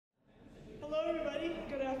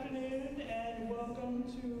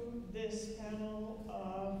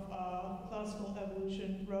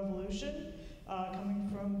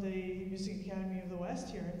Music Academy of the West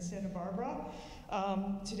here in Santa Barbara.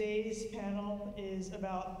 Today's panel is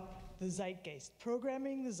about the Zeitgeist,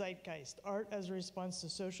 programming the Zeitgeist, art as a response to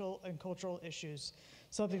social and cultural issues,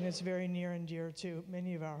 something that's very near and dear to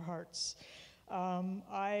many of our hearts.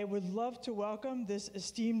 I would love to welcome this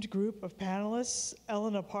esteemed group of panelists: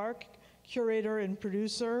 Elena Park, curator and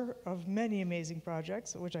producer of many amazing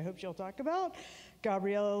projects, which I hope she'll talk about;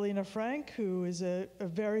 Gabriella Elena Frank, who is a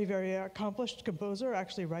very, very accomplished composer,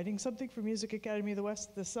 actually writing something for Music Academy of the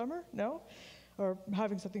West this summer, no? Or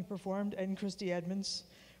having something performed; and Christy Edmonds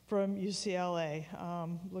from UCLA.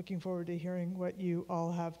 Looking forward to hearing what you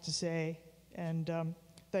all have to say, and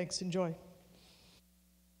thanks, enjoy.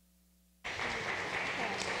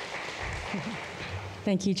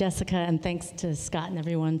 Thank you, Jessica, and thanks to Scott and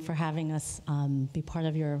everyone for having us be part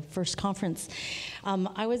of your first conference.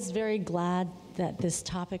 I was very glad that this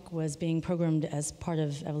topic was being programmed as part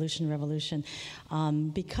of Evolution Revolution,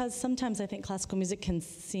 because sometimes I think classical music can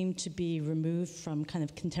seem to be removed from kind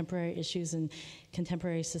of contemporary issues in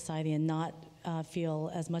contemporary society and not feel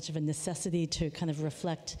as much of a necessity to kind of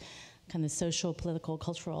reflect kind of social, political,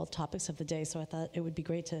 cultural topics of the day. So I thought it would be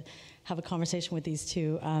great to have a conversation with these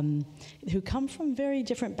two who come from very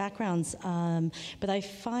different backgrounds. But I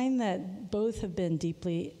find that both have been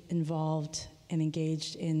deeply involved and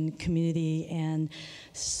engaged in community and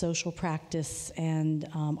social practice and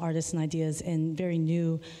artists and ideas in very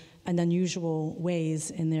new and unusual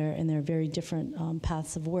ways in their very different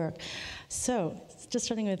paths of work. So just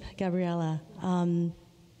starting with Gabriella,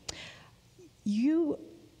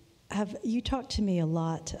 you talked to me a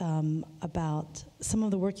lot about some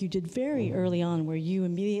of the work you did very early on, where you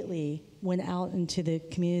immediately went out into the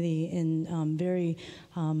community in very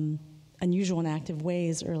unusual and active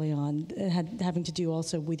ways early on, having to do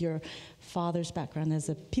also with your father's background as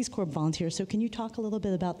a Peace Corps volunteer. So can you talk a little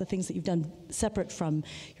bit about the things that you've done separate from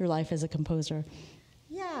your life as a composer?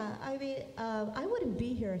 Yeah, I mean, I wouldn't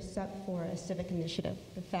be here except for a civic initiative.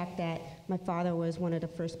 The fact that my father was one of the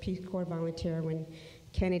first Peace Corps volunteers when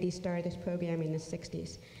Kennedy started this program in the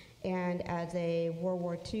 60s. And as a World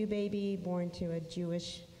War II baby, born to a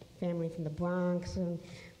Jewish family from the Bronx, and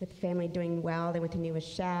with the family doing well, they went to New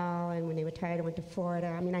Rochelle, and when they retired, they went to Florida.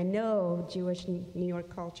 I mean, I know Jewish New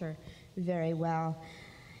York culture very well.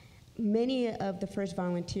 Many of the first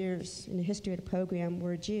volunteers in the history of the program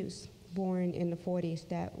were Jews, born in the 40s,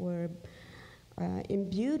 that were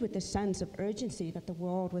imbued with the sense of urgency that the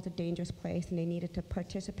world was a dangerous place and they needed to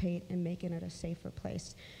participate in making it a safer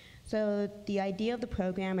place. So the idea of the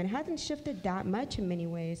program, and it hasn't shifted that much in many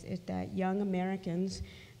ways, is that young Americans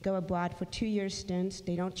go abroad for 2-year stints.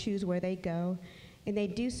 They don't choose where they go, and they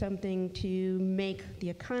do something to make the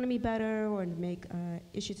economy better or to make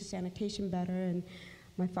issues of sanitation better. And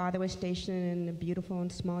my father was stationed in the beautiful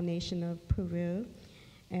and small nation of Peru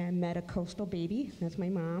and met a coastal baby. That's my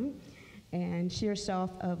mom. And she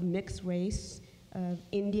herself of mixed race, of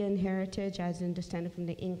Indian heritage, as in descended from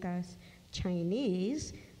the Incas,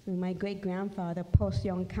 Chinese. So my great-grandfather, Po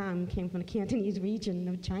Seong Kam, came from the Cantonese region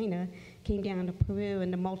of China, came down to Peru in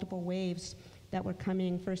the multiple waves that were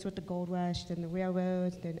coming, first with the gold rush, then the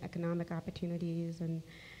railroads, then economic opportunities, and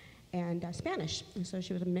Spanish. And so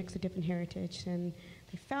she was a mix of different heritage. And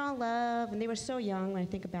they fell in love, and they were so young when I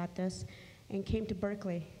think about this, and came to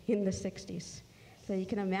Berkeley in the 60s. So you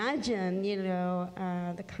can imagine, you know,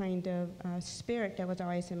 the kind of spirit that was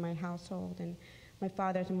always in my household. And my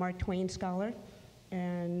father's a Mark Twain scholar,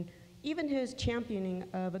 and even his championing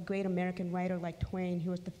of a great American writer like Twain,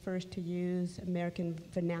 who was the first to use American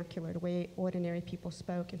vernacular, the way ordinary people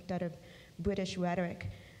spoke, instead of British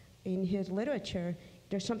rhetoric. In his literature,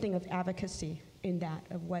 there's something of advocacy in that,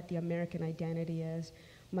 of what the American identity is.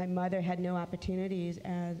 My mother had no opportunities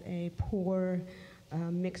as a poor,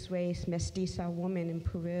 mixed-race, mestiza woman in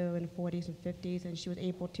Peru in the 40s and 50s, and she was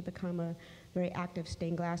able to become a very active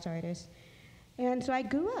stained glass artist. And so I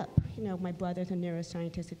grew up, you know, my brother's a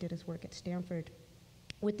neuroscientist who did his work at Stanford,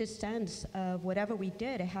 with this sense of whatever we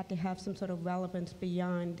did, it had to have some sort of relevance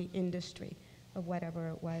beyond the industry of whatever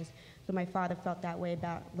it was. So my father felt that way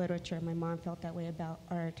about literature, my mom felt that way about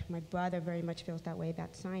art, my brother very much feels that way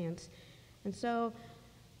about science. And so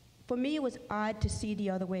for me, it was odd to see the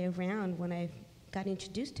other way around when I got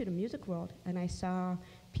introduced to the music world, and I saw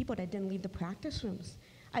people that didn't leave the practice rooms.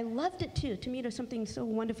 I loved it too. To me, there's something so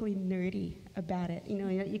wonderfully nerdy about it. You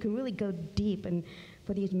know, you can really go deep, and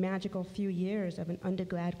for these magical few years of an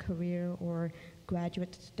undergrad career or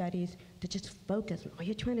graduate studies, to just focus. All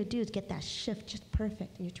you're trying to do is get that shift just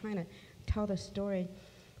perfect, and you're trying to tell the story.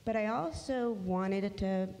 But I also wanted it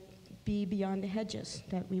to be beyond the hedges,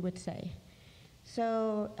 that we would say.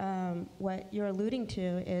 So what you're alluding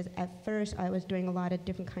to is at first I was doing a lot of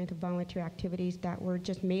different kinds of volunteer activities that were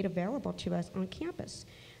just made available to us on campus.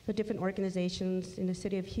 So different organizations in the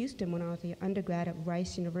city of Houston, when I was an undergrad at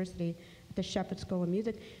Rice University at the Shepherd School of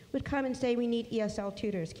Music, would come and say, we need ESL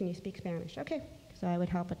tutors. Can you speak Spanish? Okay, so I would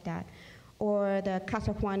help with that. Or the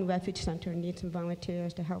Casa Juan Refuge Center needs some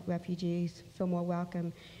volunteers to help refugees feel more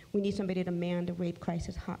welcome. We need somebody to man the rape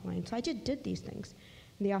crisis hotline. So I just did these things.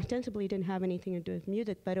 And they ostensibly didn't have anything to do with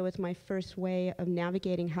music, but it was my first way of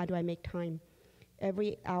navigating how do I make time.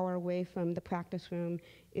 Every hour away from the practice room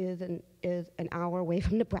is an hour away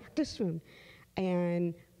from the practice room.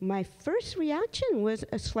 And my first reaction was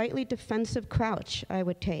a slightly defensive crouch I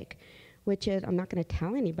would take, which is I'm not going to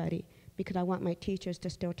tell anybody because I want my teachers to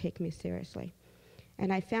still take me seriously.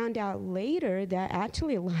 And I found out later that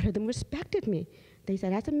actually a lot of them respected me. They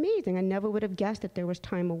said, that's amazing. I never would have guessed that there was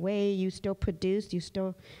time away. You still produced. You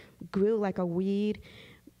still grew like a weed.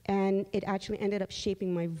 And it actually ended up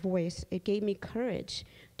shaping my voice. It gave me courage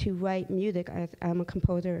to write music. I'm a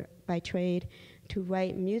composer by trade, to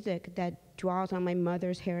write music that draws on my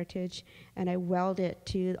mother's heritage, and I weld it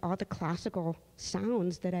to all the classical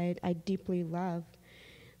sounds that I deeply love.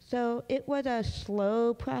 So it was a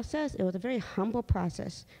slow process. It was a very humble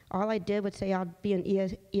process. All I did was say, I'll be an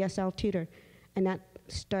ESL tutor, and that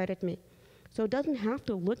started me. So it doesn't have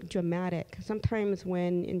to look dramatic. Sometimes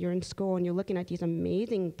when you're in school and you're looking at these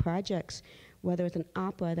amazing projects, whether it's an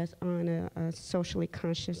opera that's on a socially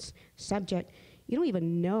conscious subject, you don't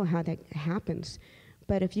even know how that happens.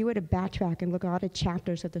 But if you were to backtrack and look at all the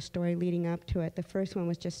chapters of the story leading up to it, the first one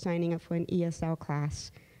was just signing up for an ESL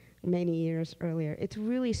class many years earlier. It's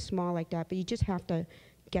really small like that, but you just have to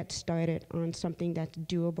get started on something that's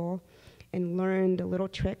doable and learn the little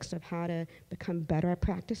tricks of how to become better at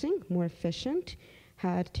practicing, more efficient,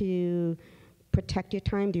 how to protect your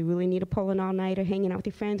time. Do you really need to pull an all-nighter, hanging out with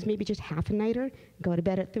your friends, maybe just half a nighter, go to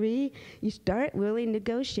bed at 3? You start really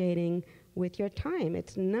negotiating with your time.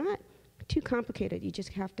 It's not too complicated. You just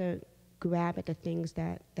have to grab at the things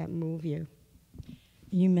that move you.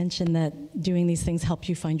 You mentioned that doing these things help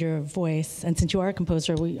you find your voice, and since you are a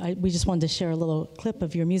composer, we just wanted to share a little clip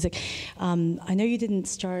of your music. I know you didn't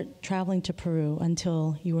start traveling to Peru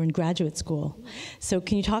until you were in graduate school. So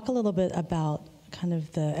can you talk a little bit about kind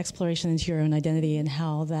of the exploration into your own identity and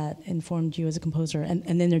how that informed you as a composer, and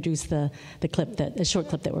introduce the clip, a short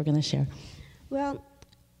clip that we're going to share? Well,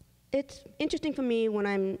 it's interesting for me when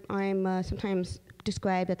I'm sometimes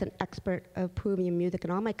described as an expert of Peruvian music,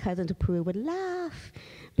 and all my cousins in Peru would laugh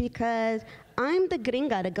because I'm the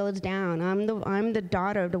gringa that goes down. I'm the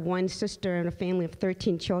daughter of the one sister in a family of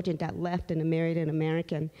 13 children that left and married an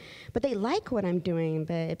American. But they like what I'm doing,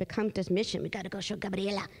 but it becomes this mission. We got to go show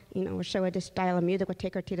Gabriela, or show her this style of music. We'll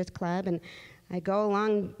take her to this club, and I go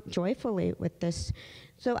along joyfully with this.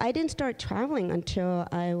 So I didn't start traveling until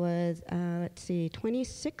I was,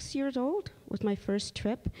 26 years old was my first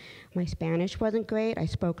trip. My Spanish wasn't great. I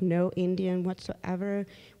spoke no Indian whatsoever.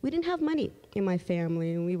 We didn't have money in my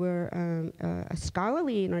family. We were a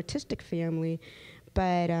scholarly and artistic family,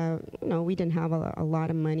 but we didn't have a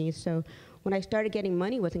lot of money. So when I started getting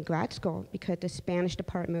money was in grad school, because the Spanish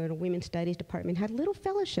department or the women's studies department had little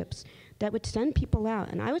fellowships that would send people out.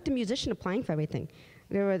 And I was the musician applying for everything.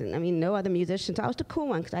 There were, no other musicians. I was the cool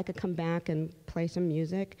one because I could come back and play some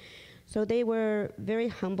music. So they were very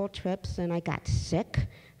humble trips, and I got sick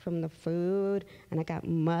from the food, and I got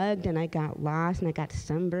mugged, and I got lost, and I got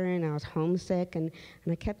sunburned, and I was homesick, and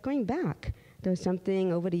I kept going back. There was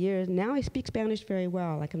something over the years. Now I speak Spanish very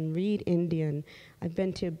well. I can read Indian. I've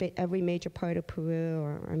been to every major part of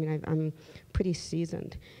Peru, I'm pretty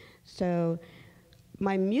seasoned. So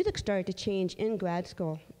my music started to change in grad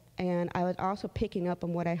school. And I was also picking up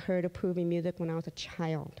on what I heard of Peruvian music when I was a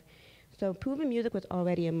child. So Peruvian music was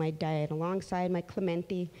already in my diet, alongside my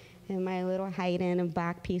Clementi and my little Haydn and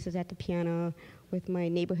Bach pieces at the piano with my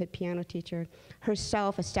neighborhood piano teacher,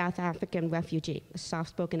 herself a South African refugee, a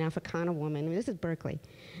soft-spoken Africana woman. This is Berkeley.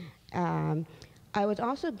 I was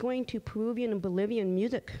also going to Peruvian and Bolivian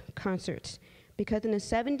music concerts, because in the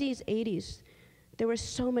 70s, 80s, there was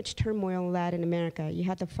so much turmoil in Latin America. You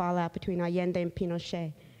had the fallout between Allende and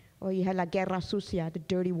Pinochet. Or you had La Guerra Sucia, the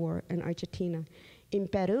dirty war in Argentina. In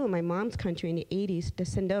Peru, my mom's country in the 80s, the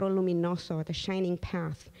Sendero Luminoso, the Shining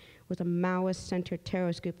Path, was a Maoist-centered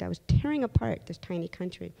terrorist group that was tearing apart this tiny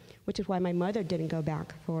country, which is why my mother didn't go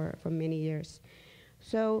back for many years.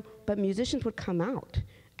 So, but musicians would come out.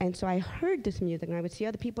 And so I heard this music, and I would see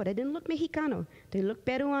other people that didn't look Mexicano. They looked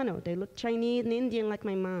Peruano. They looked Chinese and Indian like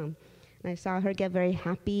my mom. And I saw her get very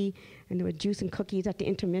happy, and there were juice and cookies at the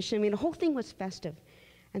intermission. The whole thing was festive.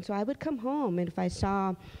 And so I would come home, and if I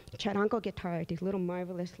saw charango guitar, these little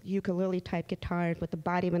marvelous ukulele-type guitars with the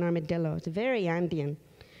body of an armadillo, it's very Andean.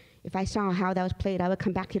 If I saw how that was played, I would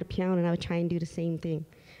come back to the piano and I would try and do the same thing.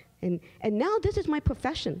 And now this is my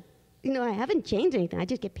profession. You know, I haven't changed anything. I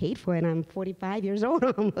just get paid for it. I'm 45 years old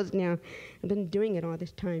almost now. I've been doing it all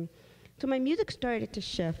this time. So my music started to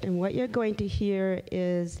shift, and what you're going to hear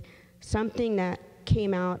is something that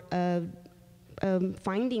came out of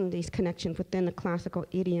finding these connections within the classical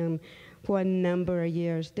idiom for a number of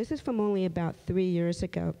years. This is from only about 3 years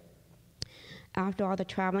ago. After all the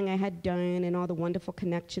traveling I had done and all the wonderful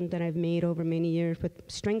connections that I've made over many years with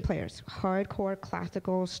string players, hardcore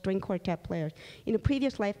classical string quartet players. In a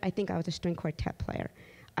previous life, I think I was a string quartet player.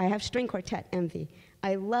 I have string quartet envy.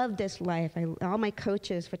 I love this life. All my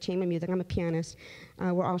coaches for chamber music, I'm a pianist,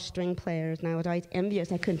 were all string players, and I was always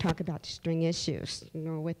envious I couldn't talk about string issues, you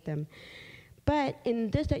know, with them. But in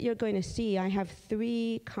this that you're going to see, I have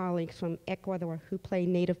 3 colleagues from Ecuador who play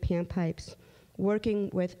native panpipes, working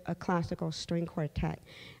with a classical string quartet.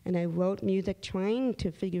 And I wrote music trying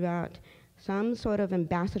to figure out some sort of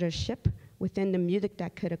ambassadorship within the music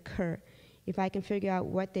that could occur. If I can figure out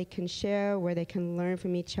what they can share, where they can learn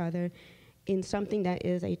from each other in something that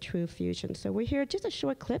is a true fusion. So we're here, just a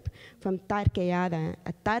short clip from tarqueada.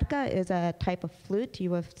 A tarca is a type of flute you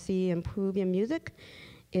will see in Peruvian music.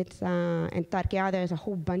 It's, and tarqueada, there's a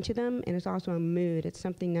whole bunch of them, and it's also a mood. It's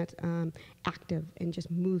something that's active and just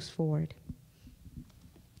moves forward.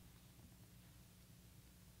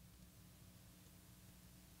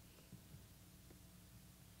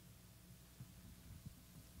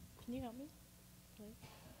 Can you help me, please?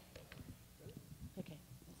 Okay.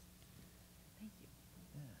 Thank you.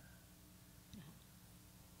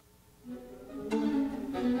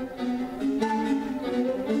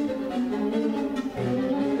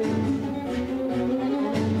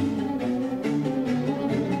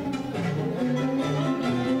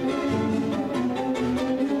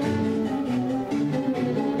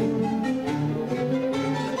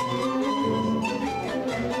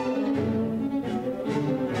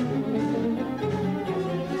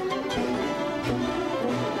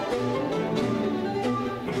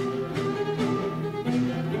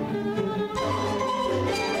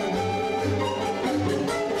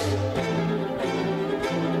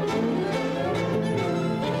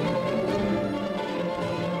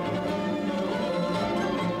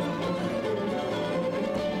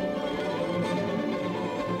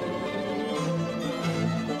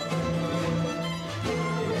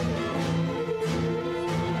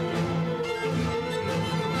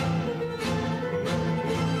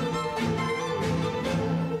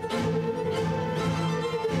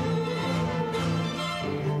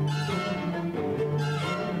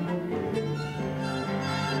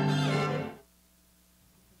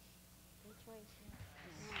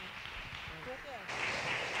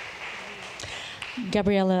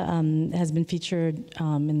 Gabriella has been featured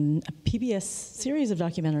in a PBS series of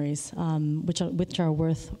documentaries, which are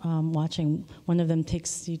worth watching. One of them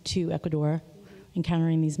takes you to Ecuador,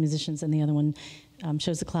 encountering these musicians, and the other one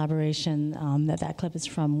shows the collaboration that clip is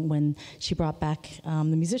from when she brought back the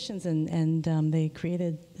musicians and they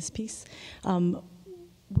created this piece.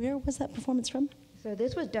 Where was that performance from? So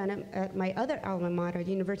this was done at my other alma mater,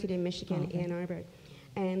 the University of Michigan, Ann Arbor.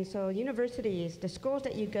 And so universities, the schools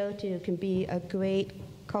that you go to can be a great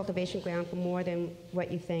cultivation ground for more than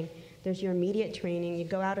what you think. There's your immediate training. You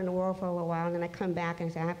go out in the world for a little while, and then I come back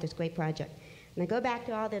and say, I have this great project. And I go back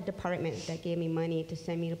to all the departments that gave me money to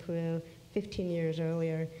send me to Peru 15 years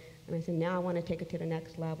earlier. And I said, now I want to take it to the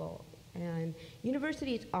next level. And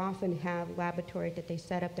universities often have laboratories that they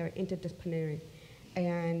set up that are interdisciplinary.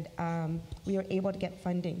 And we were able to get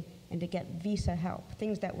funding and to get visa help,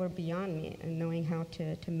 things that were beyond me and knowing how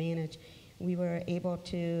to manage. We were able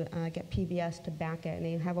to get PBS to back it, and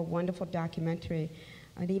they have a wonderful documentary.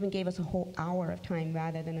 They even gave us a whole hour of time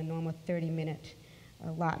rather than a normal 30-minute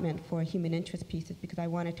allotment for human interest pieces, because I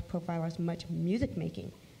wanted to profile as much music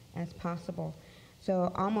making as possible.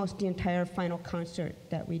 So almost the entire final concert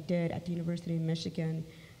that we did at the University of Michigan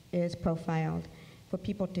is profiled for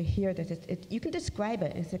people to hear this. You can describe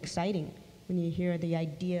it, it's exciting when you hear the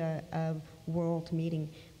idea of world meeting,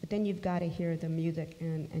 but then you've got to hear the music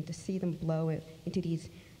and to see them blow it into these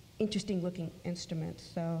interesting looking instruments.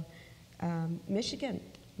 So Michigan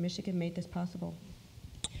made this possible.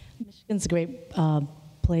 Michigan's a great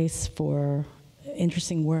place for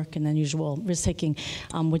interesting work and unusual risk-taking,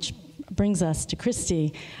 which brings us to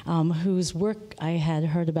Christy, whose work I had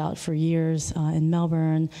heard about for years in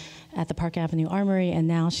Melbourne at the Park Avenue Armory, and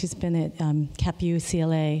now she's been at CAPU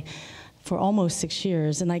CLA for almost 6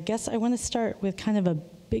 years. And I guess I want to start with kind of a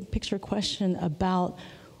big picture question about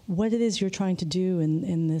what it is you're trying to do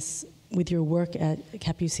in this, with your work at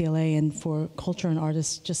CAP UCLA and for culture and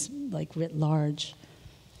artists just like writ large.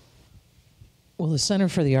 Well, the Center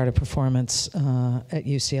for the Art of Performance at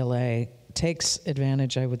UCLA takes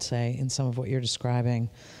advantage, I would say, in some of what you're describing,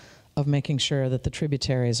 of making sure that the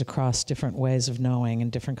tributaries across different ways of knowing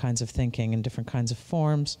and different kinds of thinking and different kinds of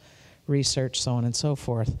forms, research, so on and so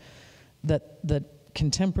forth, that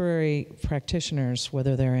contemporary practitioners,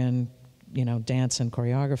 whether they're in dance and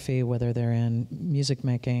choreography, whether they're in music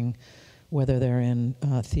making, whether they're in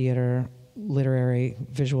theater, literary,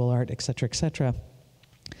 visual art, et cetera,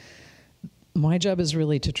 my job is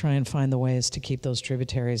really to try and find the ways to keep those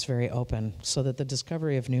tributaries very open so that the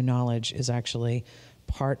discovery of new knowledge is actually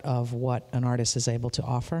part of what an artist is able to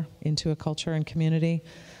offer into a culture and community,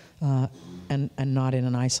 and not in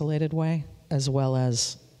an isolated way, as well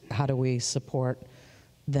as how do we support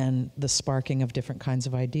then the sparking of different kinds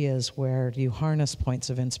of ideas where you harness points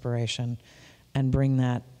of inspiration and bring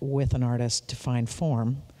that with an artist to find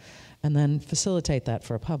form, and then facilitate that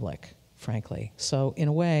for a public, frankly. So in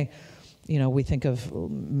a way, we think of,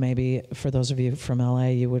 maybe for those of you from LA,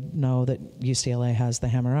 you would know that UCLA has the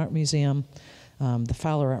Hammer Art Museum, the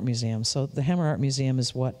Fowler Art Museum. So the Hammer Art Museum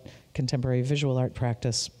is what contemporary visual art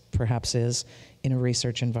practice perhaps is in a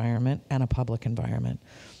research environment and a public environment.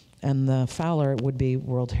 And the Fowler would be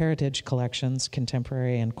World Heritage collections,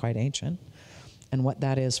 contemporary and quite ancient, and what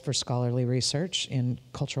that is for scholarly research in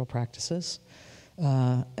cultural practices,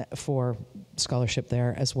 for scholarship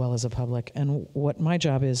there as well as a public. And what my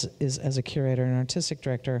job is as a curator and artistic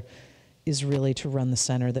director is really to run the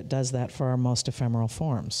center that does that for our most ephemeral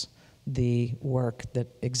forms, the work that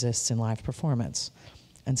exists in live performance,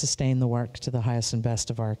 and sustain the work to the highest and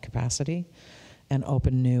best of our capacity, and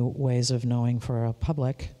open new ways of knowing for a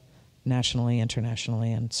public, nationally,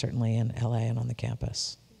 internationally, and certainly in LA and on the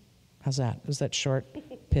campus. How's that? Was that short,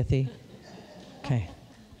 pithy? Okay.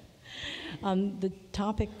 The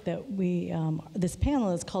topic that this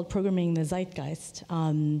panel is called Programming the Zeitgeist.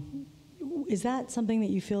 Is that something that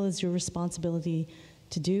you feel is your responsibility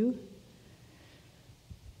to do?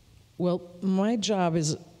 Well, my job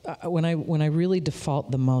is, when I really default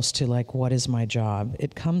the most to what is my job,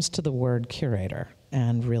 it comes to the word curator,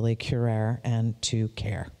 and really curare and to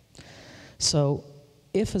care. So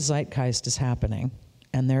if a zeitgeist is happening,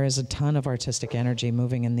 and there is a ton of artistic energy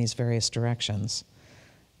moving in these various directions,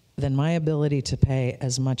 then my ability to pay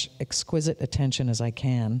as much exquisite attention as I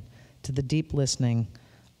can to the deep listening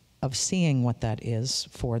of seeing what that is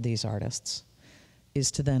for these artists is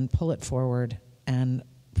to then pull it forward and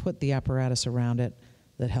put the apparatus around it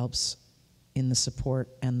that helps in the support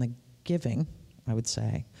and the giving, I would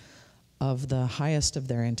say, of the highest of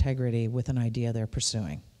their integrity with an idea they're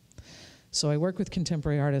pursuing. So I work with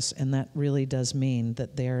contemporary artists, and that really does mean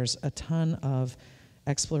that there's a ton of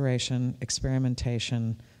exploration,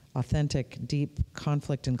 experimentation, authentic, deep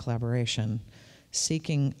conflict and collaboration,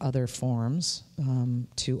 seeking other forms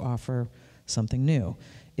to offer something new.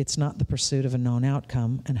 It's not the pursuit of a known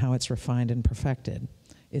outcome and how it's refined and perfected.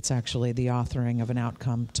 It's actually the authoring of an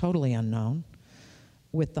outcome totally unknown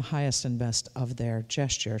with the highest and best of their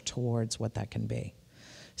gesture towards what that can be.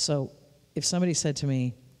 So if somebody said to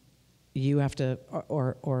me, you have to,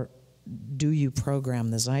 or do you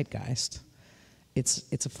program the zeitgeist?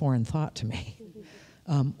 It's a foreign thought to me.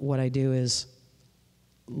 What I do is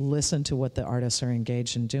listen to what the artists are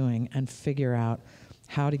engaged in doing and figure out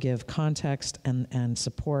how to give context and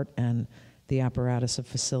support and the apparatus of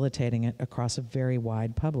facilitating it across a very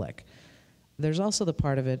wide public. There's also the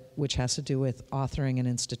part of it which has to do with authoring an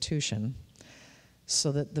institution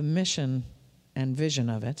so that the mission and vision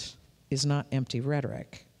of it is not empty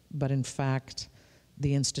rhetoric, but in fact,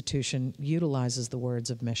 the institution utilizes the words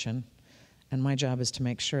of mission, and my job is to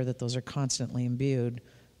make sure that those are constantly imbued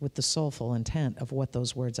with the soulful intent of what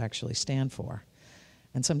those words actually stand for.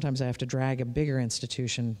 And sometimes I have to drag a bigger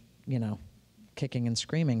institution, kicking and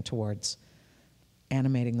screaming towards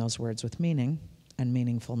animating those words with meaning and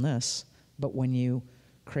meaningfulness, but when you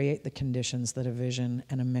create the conditions that a vision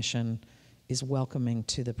and a mission is welcoming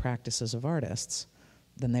to the practices of artists,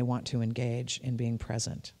 then they want to engage in being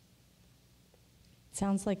present.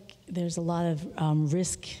 Sounds like there's a lot of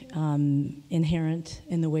risk inherent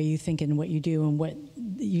in the way you think and what you do and what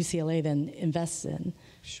UCLA then invests in.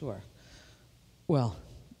 Sure. Well,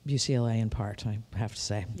 UCLA in part, I have to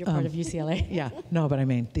say. You're part of UCLA? Yeah, no, but I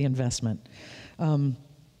mean the investment.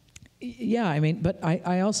 Yeah, I mean, but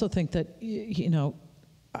I also think that,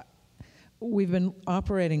 we've been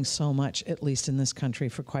operating so much, at least in this country,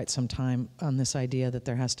 for quite some time on this idea that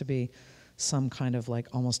there has to be some kind of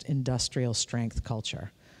almost industrial strength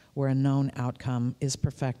culture, where a known outcome is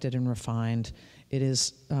perfected and refined, it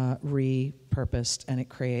is repurposed, and it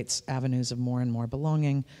creates avenues of more and more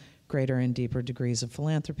belonging, greater and deeper degrees of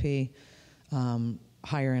philanthropy,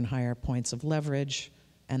 higher and higher points of leverage,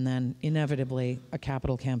 and then inevitably a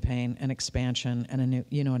capital campaign, an expansion, and a new,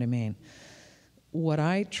 you know what I mean. What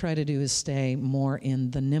I try to do is stay more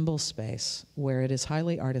in the nimble space where it is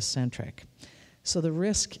highly artist-centric. So the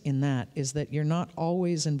risk in that is that you're not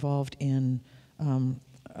always involved in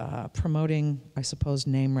promoting, I suppose,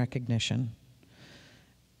 name recognition,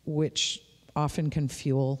 which often can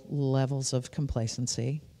fuel levels of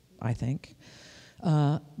complacency, I think.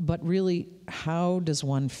 But really, how does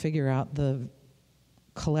one figure out the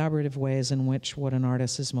collaborative ways in which what an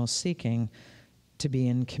artist is most seeking, to be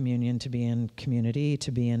in communion, to be in community,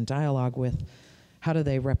 to be in dialogue with, how do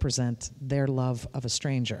they represent their love of a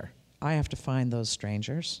stranger? I have to find those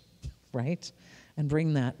strangers, right? And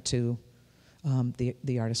bring that to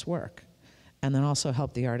the artist's work. And then also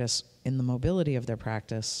help the artists in the mobility of their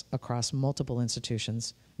practice across multiple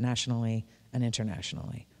institutions, nationally and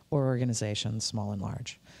internationally, or organizations, small and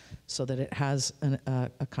large, so that it has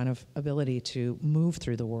a kind of ability to move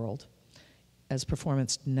through the world as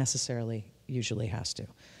performance necessarily usually has to.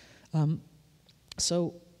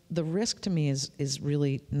 So the risk to me is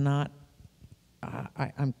really not,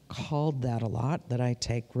 I'm called that a lot, that I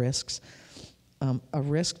take risks. A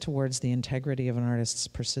risk towards the integrity of an artist's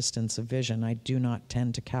persistence of vision, I do not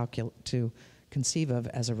tend to conceive of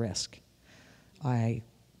as a risk. I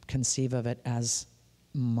conceive of it as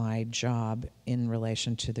my job in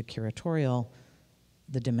relation to the curatorial,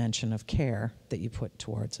 the dimension of care that you put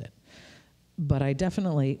towards it. But I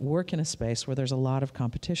definitely work in a space where there's a lot of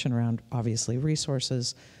competition around, obviously,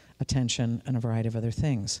 resources, attention, and a variety of other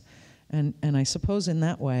things. And I suppose in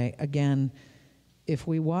that way, again, if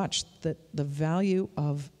we watch that the value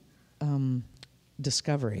of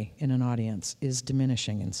discovery in an audience is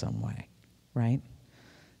diminishing in some way, right?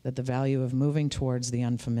 That the value of moving towards the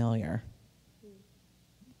unfamiliar,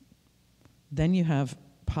 then you have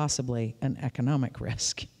possibly an economic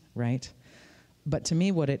risk, right? But to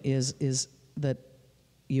me what it is that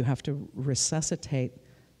you have to resuscitate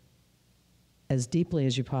as deeply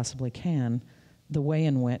as you possibly can the way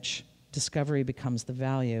in which discovery becomes the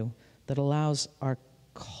value that allows our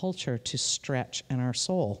culture to stretch and our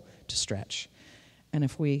soul to stretch. And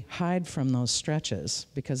if we hide from those stretches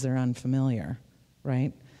because they're unfamiliar,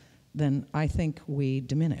 right, then I think we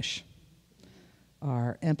diminish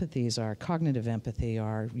our empathies, our cognitive empathy,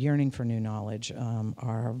 our yearning for new knowledge,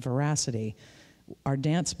 our veracity. Our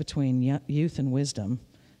dance between youth and wisdom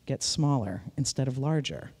gets smaller instead of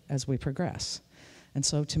larger as we progress. And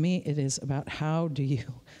so to me, it is about how do you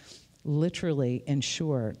literally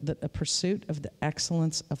ensure that a pursuit of the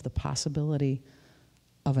excellence of the possibility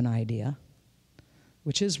of an idea,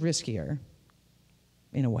 which is riskier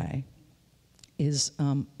in a way, is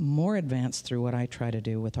more advanced through what I try to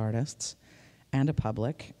do with artists and a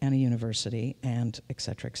public and a university and et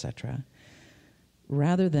cetera,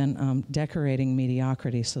 rather than decorating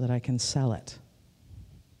mediocrity so that I can sell it.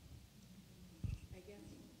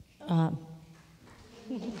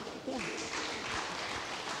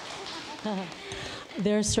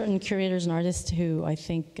 There are certain curators and artists who I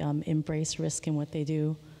think embrace risk in what they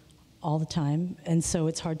do all the time, and so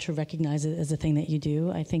it's hard to recognize it as a thing that you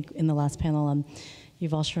do. I think in the last panel,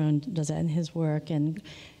 Yuval Sharon does that in his work, and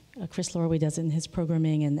Chris Lorway does it in his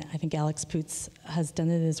programming, and I think Alex Poots has done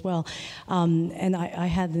it as well. And I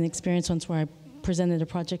had an experience once where I presented a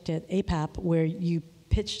project at APAP where you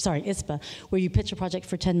pitch, ISPA, where you pitch a project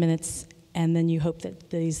for 10 minutes and then you hope that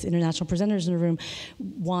these international presenters in the room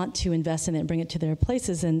want to invest in it and bring it to their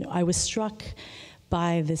places. And I was struck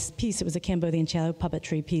by this piece. It was a Cambodian shadow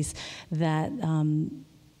puppetry piece that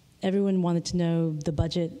everyone wanted to know the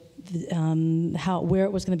budget, where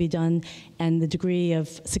it was going to be done, and the degree of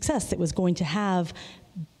success it was going to have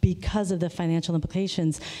because of the financial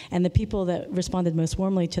implications. And the people that responded most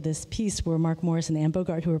warmly to this piece were Mark Morris and Anne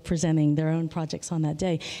Bogart, who were presenting their own projects on that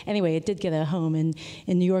day. Anyway, it did get a home in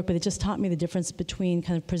New York, but it just taught me the difference between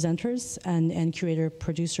kind of presenters and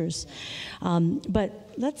curator-producers. But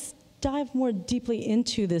let's dive more deeply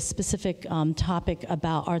into this specific topic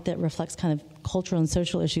about art that reflects kind of cultural and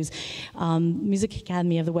social issues. Music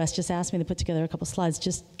Academy of the West just asked me to put together a couple slides.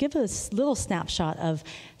 Just give a little snapshot of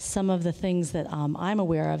some of the things that I'm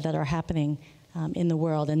aware of that are happening in the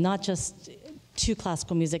world, and not just to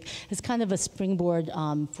classical music. It's kind of a springboard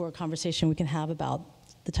for a conversation we can have about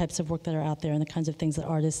the types of work that are out there and the kinds of things that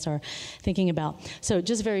artists are thinking about. So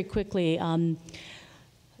just very quickly,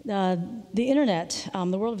 the internet,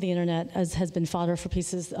 the world of the internet has been fodder for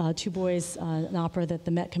pieces. Two Boys, an opera that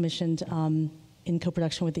the Met commissioned in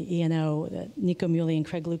co-production with the ENO that Nico Muley and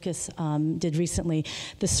Craig Lucas did recently.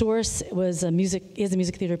 The source is a music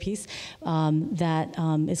theater piece that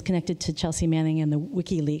is connected to Chelsea Manning and the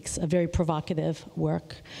WikiLeaks, a very provocative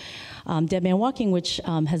work. Dead Man Walking, which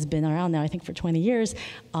has been around now, I think, for 20 years,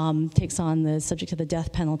 takes on the subject of the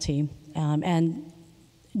death penalty. And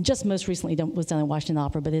just most recently was done at Washington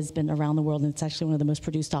Opera, but it's been around the world, and it's actually one of the most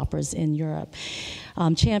produced operas in Europe.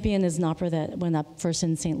 Champion is an opera that went up first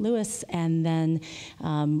in St. Louis, and then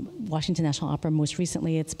Washington National Opera most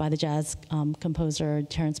recently. It's by the jazz composer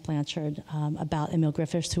Terence Blanchard, about Emil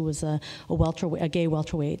Griffiths, who was a gay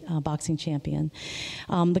welterweight boxing champion.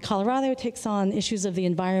 The Colorado takes on issues of the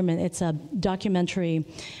environment. It's a documentary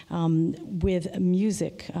with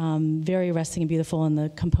music, very arresting and beautiful, and the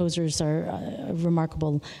composers are a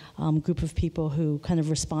remarkable group of people who kind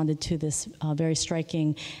of responded to this very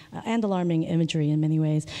striking and alarming imagery in many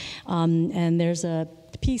ways. And there's a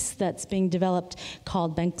piece that's being developed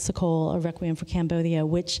called Bangsakol, a Requiem for Cambodia,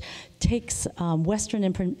 which takes Western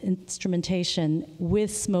instrumentation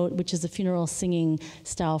with Smote, which is a funeral singing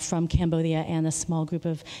style from Cambodia, and a small group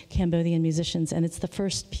of Cambodian musicians. And it's the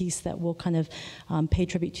first piece that will kind of pay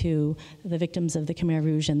tribute to the victims of the Khmer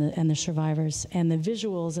Rouge and the survivors. And the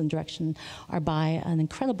visuals and direction are by an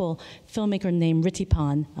incredible filmmaker named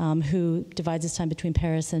Ritipan, who divides his time between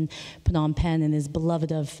Paris and Phnom Penh and is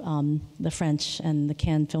beloved of the French and the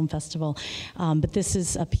Cannes Film Festival. But this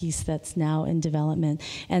is a piece that's now in development.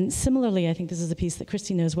 And similarly, I think this is a piece that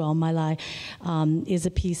Christy knows well, My Lai, is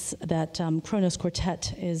a piece that Kronos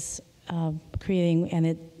Quartet is creating, and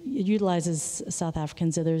it utilizes South African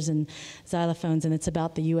zithers and xylophones, and it's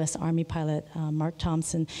about the U.S. Army pilot, Mark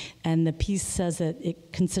Thompson, and the piece says that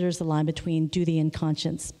it considers the line between duty and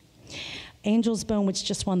conscience. Angel's Bone, which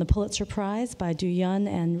just won the Pulitzer Prize by Du Yun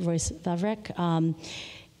and Royce Vavrek.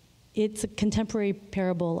 It's a contemporary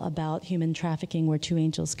parable about human trafficking where two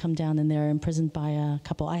angels come down and they're imprisoned by a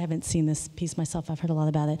couple. I haven't seen this piece myself. I've heard a lot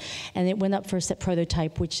about it. And it went up first at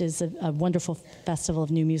Prototype, which is a wonderful festival of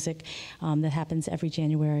new music that happens every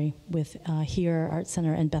January with Here Art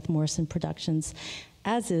Center and Beth Morrison Productions.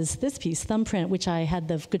 As is this piece, Thumbprint, which I had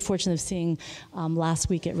the good fortune of seeing last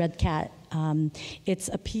week at Red Cat. It's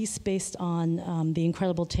a piece based on the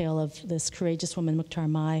incredible tale of this courageous woman, Mukhtar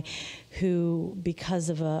Mai, who, because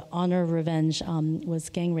of an honor revenge, was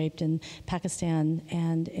gang raped in Pakistan,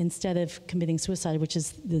 and instead of committing suicide, which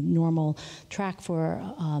is the normal track for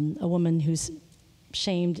a woman who's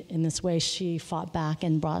shamed in this way, she fought back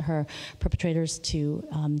and brought her perpetrators to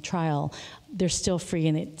trial. They're still free,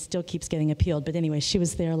 and it still keeps getting appealed. But anyway, she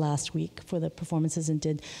was there last week for the performances and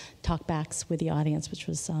did talkbacks with the audience, which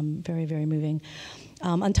was very, very moving.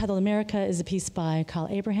 Untitled America is a piece by Kyle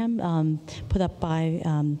Abraham, put up by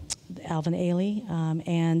Alvin Ailey,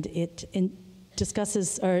 and it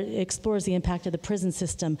discusses or explores the impact of the prison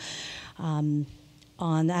system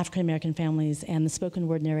on African-American families and the spoken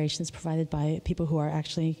word narrations provided by people who are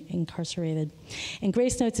actually incarcerated. And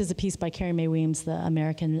Grace Notes is a piece by Carrie Mae Weems, the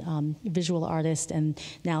American visual artist and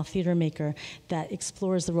now theater maker, that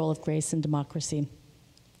explores the role of grace in democracy.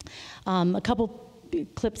 A couple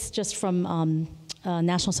clips just from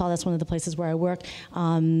National Saw, that's one of the places where I work.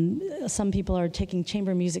 Some people are taking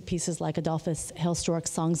chamber music pieces like Adolphus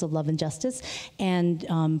Hailstork's Songs of Love and Justice and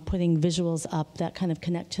putting visuals up that kind of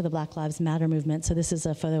connect to the Black Lives Matter movement. So this is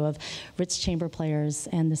a photo of Ritz chamber players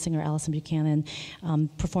and the singer Alison Buchanan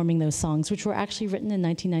performing those songs, which were actually written in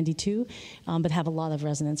 1992, but have a lot of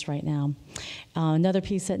resonance right now. Another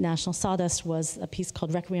piece at National Sawdust was a piece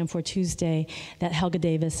called Requiem for Tuesday that Helga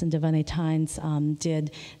Davis and Devane Tynes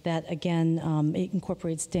did that, again, it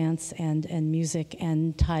incorporates dance and music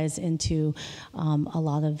and ties into a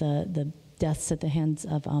lot of the deaths at the hands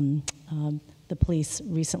of the police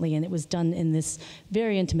recently, and it was done in this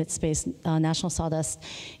very intimate space. National Sawdust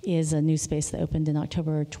is a new space that opened in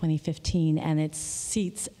October 2015, and it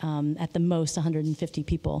seats at the most 150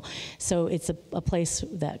 people. So it's a place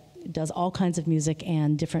that does all kinds of music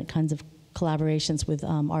and different kinds of collaborations with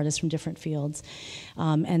artists from different fields.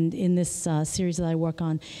 And in this series that I work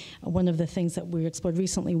on, one of the things that we explored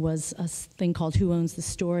recently was a thing called Who Owns the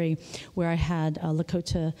Story, where I had a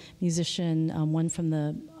Lakota musician, one from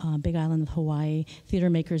the Big Island of Hawaii, theater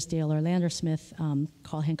makers Dale Orlander Smith,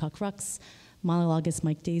 Carl Hancock Rux, monologuist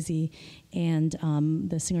Mike Daisy, and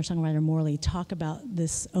the singer-songwriter Morley talk about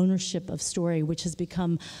this ownership of story, which has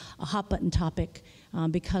become a hot-button topic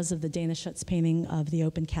because of the Dana Schutz painting of the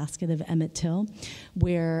open casket of Emmett Till,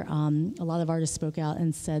 where a lot of artists spoke out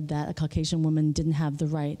and said that a Caucasian woman didn't have the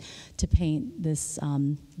right to paint this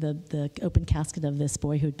the open casket of this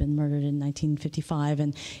boy who'd been murdered in 1955,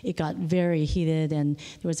 and it got very heated, and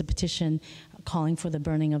there was a petition calling for the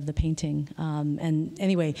burning of the painting. And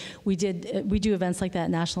anyway, we do events like that at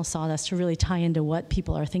National Sawdust to really tie into what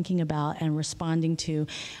people are thinking about and responding to,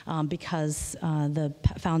 because the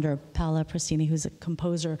founder, Paola Prestini, who's a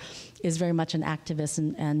composer, is very much an activist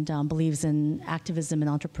and believes in activism and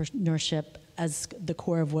entrepreneurship as the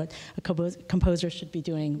core of what a composer should be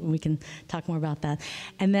doing. We can talk more about that.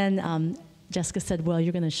 And then Jessica said, well,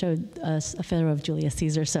 you're going to show us a photo of Julius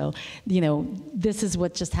Caesar. So, this is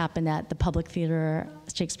what just happened at the Public Theater,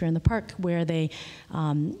 Shakespeare in the Park, where they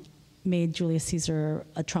made Julius Caesar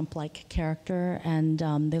a Trump-like character, and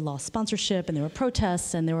they lost sponsorship, and there were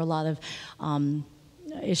protests, and there were a lot of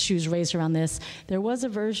issues raised around this. There was a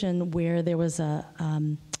version where there was a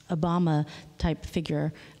Obama-type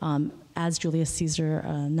figure as Julius Caesar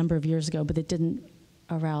a number of years ago, but it didn't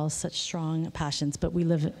arouse such strong passions. But we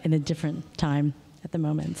live in a different time at the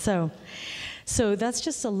moment. So that's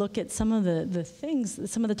just a look at some of the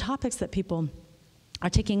things, some of the topics that people are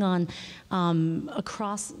taking on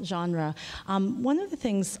across genre. One of the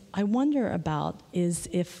things I wonder about is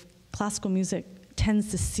if classical music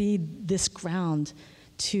tends to cede this ground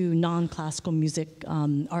to non-classical music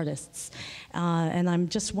artists. And I'm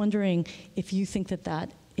just wondering if you think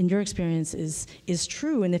that in your experience is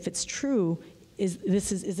true, and if it's true, is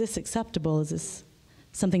this acceptable? Is this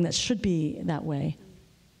something that should be that way?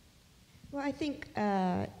 Well, I think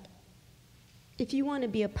if you want to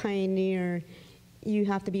be a pioneer, you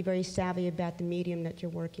have to be very savvy about the medium that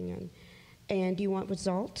you're working in. And do you want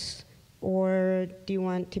results, or do you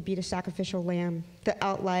want to be the sacrificial lamb, the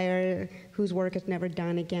outlier whose work is never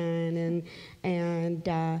done again? And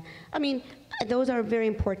I mean, those are very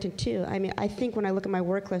important too. I mean, I think when I look at my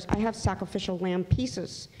work list, I have sacrificial lamb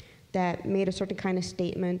pieces that made a certain kind of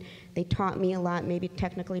statement. They taught me a lot, maybe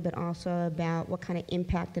technically, but also about what kind of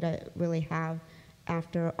impact did I really have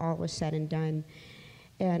after all was said and done.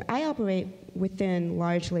 And I operate within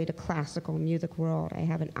largely the classical music world. I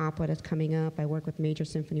have an opera that's coming up. I work with major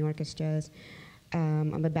symphony orchestras.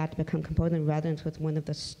 I'm about to become composer in residence with one of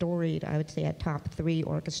the storied, I would say, a top 3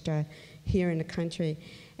 orchestra here in the country.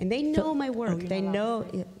 And they know my work. They know,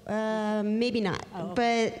 maybe not,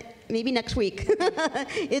 but maybe next week.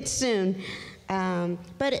 It's soon.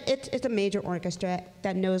 But it's a major orchestra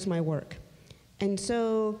that knows my work. And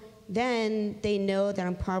so then they know that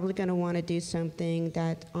I'm probably going to want to do something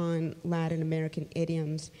that's on Latin American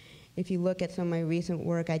idioms. If you look at some of my recent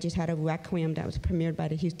work, I just had a requiem that was premiered by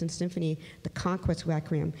the Houston Symphony, the Conquest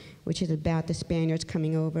Requiem, which is about the Spaniards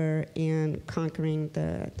coming over and conquering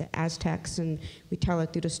the Aztecs. And we tell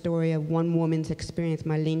it through the story of one woman's experience,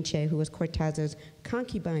 Malinche, who was Cortez's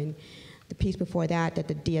concubine. The piece before that the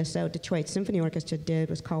DSO, Detroit Symphony Orchestra, did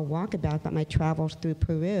was called Walkabout, about my travels through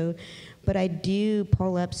Peru. But I do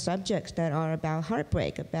pull up subjects that are about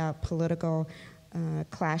heartbreak, about political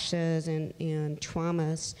clashes and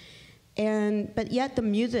traumas. But yet the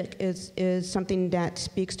music is something that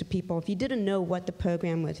speaks to people. If you didn't know what the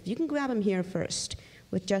program was, if you can grab them here first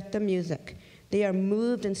with just the music, they are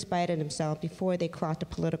moved in spite of themselves before they cross the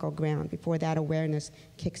political ground, before that awareness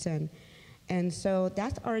kicks in. And so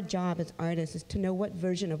that's our job as artists, is to know what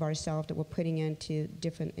version of ourselves that we're putting into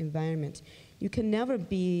different environments. You can never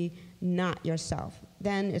be not yourself.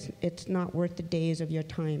 Then it's not worth the days of your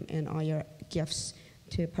time and all your gifts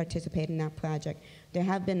to participate in that project. There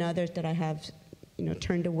have been others that I have,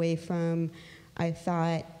 turned away from. I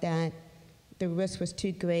thought that the risk was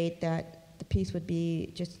too great, that the piece would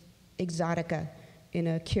be just exotica in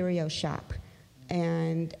a curio shop.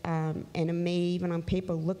 And it may even on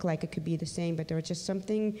paper look like it could be the same, but there was just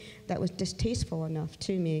something that was distasteful enough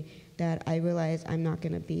to me that I realized I'm not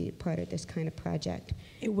going to be part of this kind of project.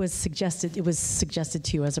 It was suggested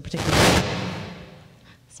to you as a particular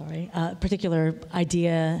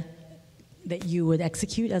idea that you would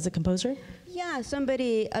execute as a composer? Yeah,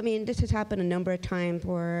 this has happened a number of times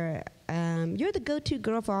where you're the go-to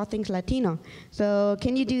girl for all things Latino. So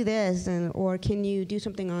can you do this? Or can you do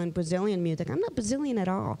something on Brazilian music? I'm not Brazilian at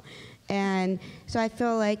all. And so I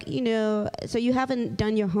feel like, so you haven't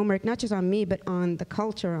done your homework, not just on me, but on the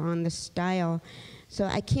culture, on the style. So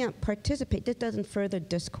I can't participate. This doesn't further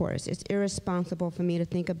discourse. It's irresponsible for me to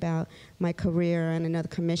think about my career and another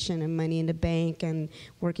commission and money in the bank and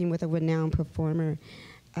working with a renowned performer.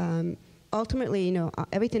 Ultimately,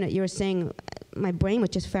 everything that you were saying, my brain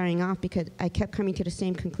was just firing off because I kept coming to the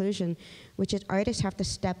same conclusion, which is artists have to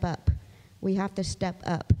step up. We have to step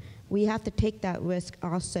up. We have to take that risk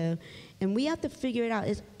also. And we have to figure it out.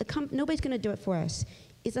 Nobody's going to do it for us.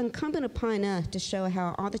 It's incumbent upon us to show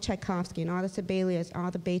how all the Tchaikovsky and all the Sibelius,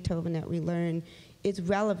 all the Beethoven that we learn is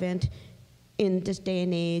relevant in this day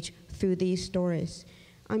and age through these stories.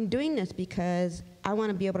 I'm doing this because I want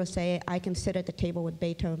to be able to say I can sit at the table with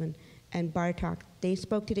Beethoven and Bartok. They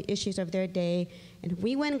spoke to the issues of their day, and if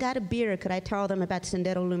we went and got a beer, could I tell them about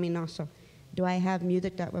Sendero Luminoso? Do I have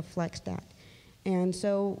music that reflects that? And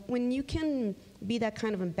so when you can be that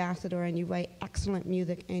kind of ambassador and you write excellent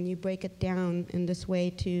music and you break it down in this way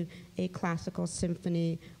to a classical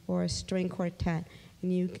symphony or a string quartet,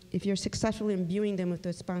 and if you're successfully imbuing them with the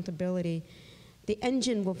responsibility, the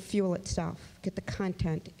engine will fuel itself because the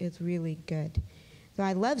content is really good. So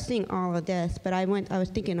I love seeing all of this, but I was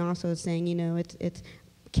thinking also saying, it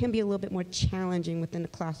can be a little bit more challenging within the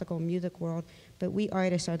classical music world, but we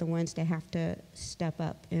artists are the ones that have to step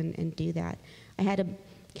up and do that.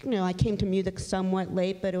 I came to music somewhat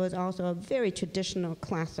late, but it was also a very traditional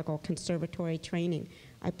classical conservatory training.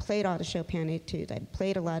 I played all the Chopin etudes. I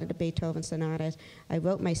played a lot of the Beethoven sonatas. I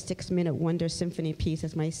wrote my 6-minute Wonder Symphony piece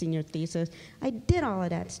as my senior thesis. I did all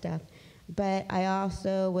of that stuff. But I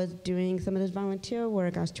also was doing some of this volunteer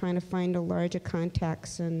work. I was trying to find a larger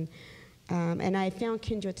context, and I found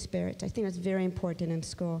kindred spirits. I think that's very important in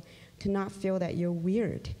school, to not feel that you're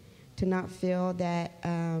weird, to not feel that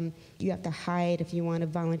you have to hide if you want to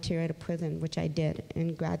volunteer at a prison, which I did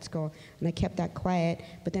in grad school, and I kept that quiet,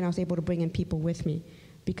 but then I was able to bring in people with me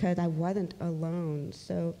because I wasn't alone.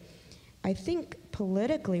 So I think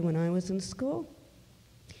politically when I was in school,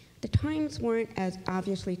 the times weren't as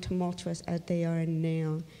obviously tumultuous as they are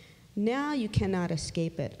now. Now you cannot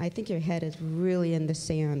escape it. I think your head is really in the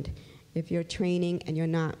sand if you're training and you're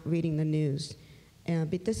not reading the news.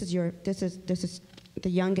 But this is the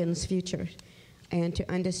youngins' future, and to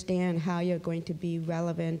understand how you're going to be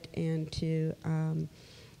relevant and to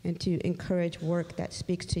encourage work that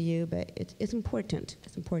speaks to you. But it's important.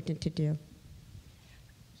 It's important to do.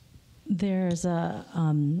 There's a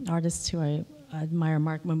artist who I admire,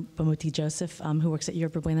 Mark Bamuti Joseph, who works at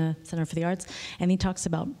Yerba Buena Center for the Arts, and he talks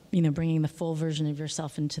about bringing the full version of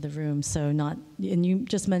yourself into the room. So and you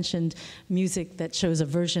just mentioned music that shows a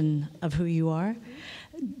version of who you are.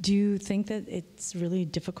 Do you think that it's really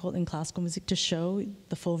difficult in classical music to show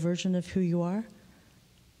the full version of who you are?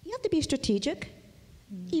 You have to be strategic,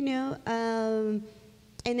 and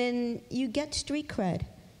then you get street cred.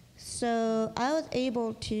 So I was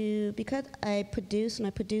able to, because I produce and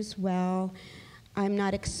I produce well, I'm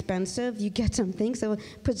not expensive, you get something. So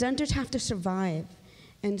presenters have to survive.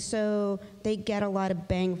 And so they get a lot of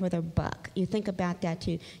bang for their buck. You think about that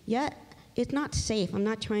too. Yet, it's not safe. I'm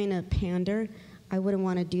not trying to pander. I wouldn't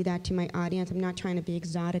want to do that to my audience. I'm not trying to be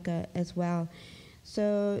exotica as well.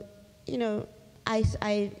 So,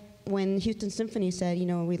 when Houston Symphony said,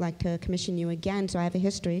 we'd like to commission you again, so I have a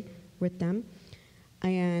history with them.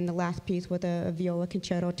 And the last piece was a viola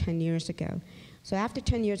concerto 10 years ago. So after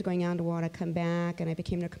 10 years going out on the water, I come back and I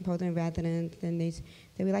became their composer in residence. Then they said,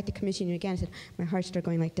 we'd like to commission you again. I said, my heart started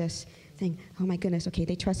going like this, saying, oh my goodness, okay,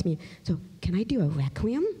 they trust me. So can I do a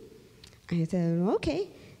requiem? I said, okay.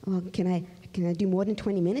 Well, can I do more than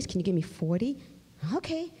 20 minutes? Can you give me 40?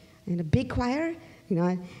 Okay. And a big choir,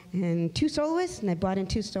 and 2 soloists, and I brought in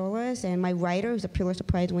 2 soloists, and my writer, who's a Pulitzer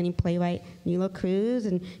Prize-winning playwright, Nilo Cruz,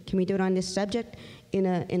 and can we do it on this subject in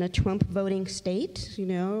a Trump voting state,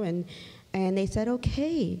 and they said,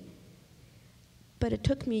 okay. But it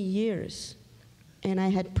took me years, and I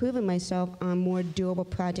had proven myself on more doable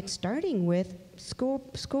projects, starting with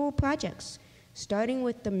school projects, starting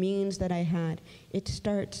with the means that I had. It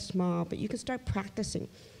starts small, but you can start practicing.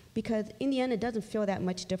 Because in the end, it doesn't feel that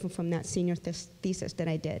much different from that senior thesis that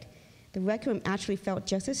I did. The Requiem actually felt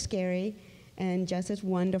just as scary and just as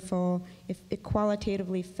wonderful. It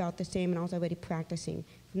qualitatively felt the same, and I was already practicing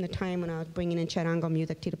from the time when I was bringing in charango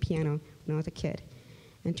music to the piano when I was a kid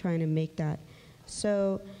and trying to make that.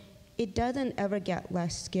 So it doesn't ever get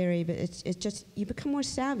less scary, but it's just, you become more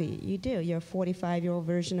savvy. You do. You're a 45-year-old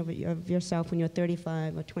version of yourself when you're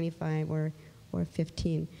 35 or 25 or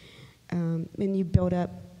 15. And you build up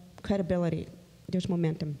credibility. There's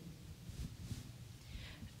momentum.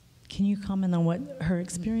 Can you comment on what her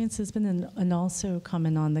experience has been, and also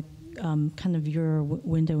comment on the kind of your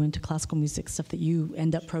window into classical music stuff that you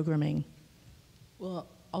end up programming? Well,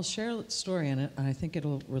 I'll share a story in it, and I think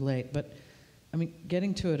it'll relate. But,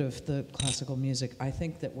 getting to it of the classical music, I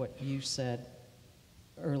think that what you said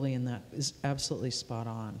early in that is absolutely spot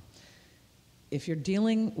on. If you're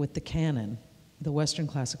dealing with the canon, the Western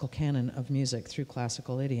classical canon of music through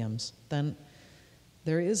classical idioms, then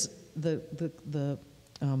there is the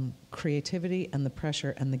creativity and the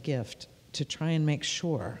pressure and the gift to try and make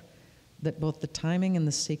sure that both the timing and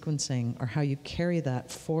the sequencing are how you carry that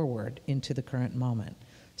forward into the current moment,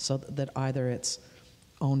 so that either it's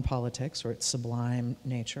own politics or its sublime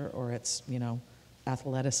nature or its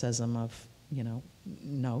athleticism of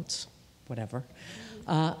notes, whatever,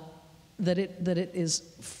 that it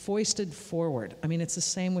is foisted forward. I mean, it's the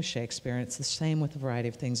same with Shakespeare, and it's the same with a variety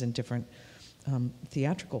of things in different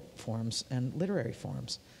theatrical forms and literary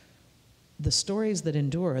forms. The stories that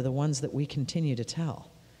endure are the ones that we continue to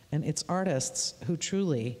tell. And it's artists who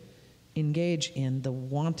truly engage in the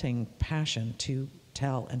wanting passion to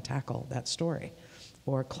tell and tackle that story,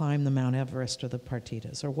 or climb the Mount Everest or the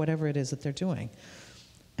Partitas, or whatever it is that they're doing.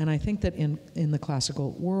 And I think that in the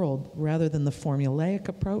classical world, rather than the formulaic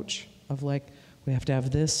approach of like, we have to have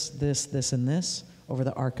this, this, this, and this over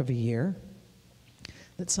the arc of a year,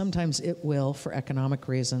 that sometimes it will, for economic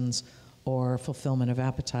reasons, or fulfillment of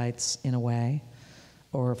appetites in a way,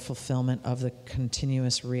 or fulfillment of the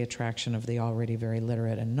continuous reattraction of the already very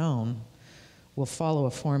literate and known, will follow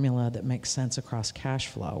a formula that makes sense across cash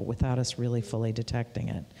flow without us really fully detecting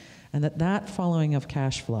it. And that following of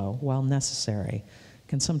cash flow, while necessary,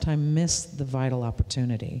 can sometimes miss the vital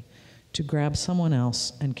opportunity to grab someone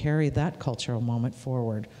else and carry that cultural moment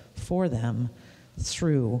forward for them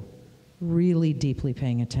through really deeply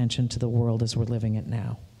paying attention to the world as we're living it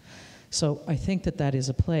now. So I think that is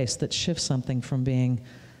a place that shifts something from being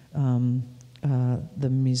the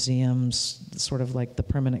museum's sort of like the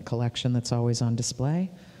permanent collection that's always on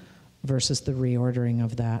display versus the reordering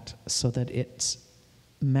of that so that its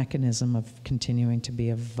mechanism of continuing to be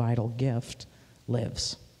a vital gift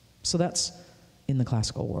lives. So that's in the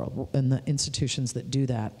classical world. In the institutions that do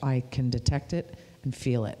that, I can detect it and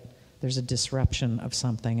feel it. There's a disruption of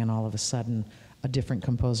something, and all of a sudden, a different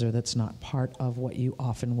composer that's not part of what you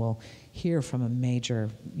often will hear from a major,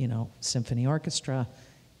 symphony orchestra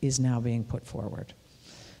is now being put forward.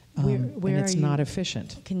 And it's not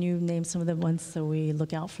efficient. Can you name some of the ones so we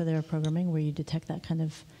look out for their programming where you detect that kind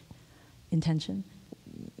of intention?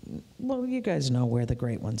 Well, you guys know where the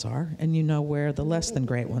great ones are, and you know where the less than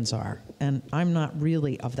great ones are. And I'm not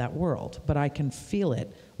really of that world, but I can feel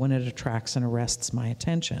it when it attracts and arrests my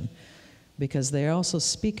attention, because they also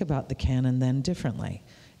speak about the canon then differently.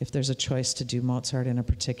 If there's a choice to do Mozart in a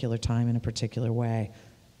particular time in a particular way,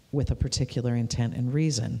 with a particular intent and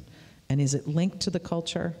reason, and is it linked to the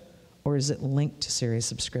culture, or is it linked to series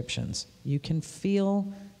subscriptions? You can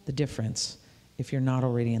feel the difference if you're not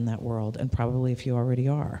already in that world, and probably if you already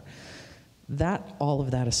are. All of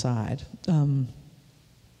that aside,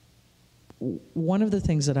 one of the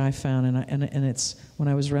things that I found, and it's when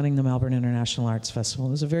I was running the Melbourne International Arts Festival, it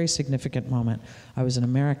was a very significant moment. I was an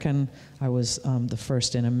American. I was the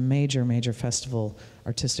first in a major, major festival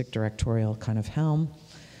artistic directorial kind of helm.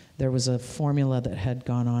 There was a formula that had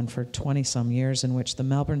gone on for 20-some years in which the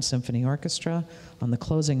Melbourne Symphony Orchestra, on the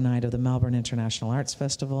closing night of the Melbourne International Arts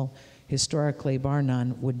Festival, historically, bar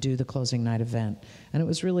none, would do the closing night event. And it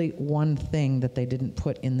was really one thing that they didn't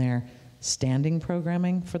put in their standing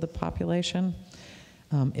programming for the population.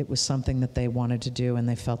 It was something that they wanted to do, and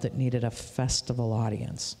they felt it needed a festival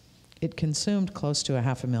audience. It consumed close to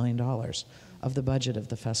 $500,000 of the budget of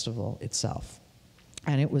the festival itself.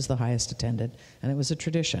 And it was the highest attended, and it was a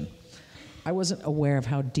tradition. I wasn't aware of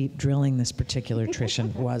how deep drilling this particular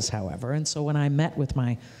tradition was, however, and so when I met with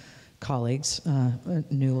my colleagues,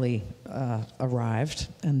 newly arrived,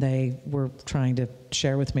 and they were trying to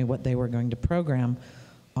share with me what they were going to program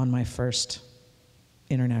on my first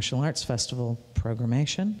International Arts Festival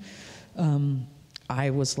programmation. I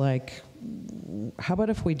was like, how about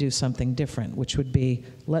if we do something different, which would be,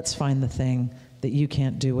 let's find the thing that you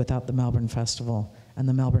can't do without the Melbourne Festival, and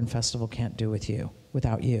the Melbourne Festival can't do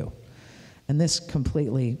without you. And this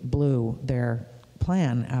completely blew their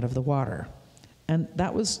plan out of the water. And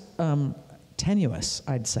that was tenuous,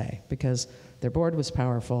 I'd say, because their board was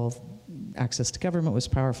powerful, access to government was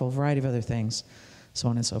powerful, a variety of other things, so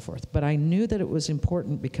on and so forth. But I knew that it was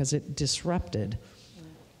important because it disrupted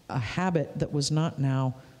a habit that was not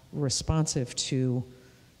now responsive to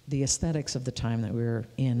the aesthetics of the time that we were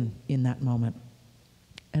in that moment.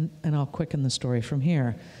 And I'll quicken the story from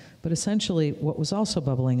here. But essentially, what was also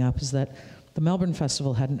bubbling up is that the Melbourne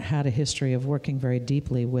Festival hadn't had a history of working very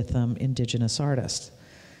deeply with Indigenous artists.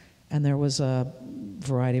 And there was a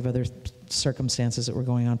variety of other circumstances that were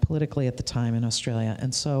going on politically at the time in Australia.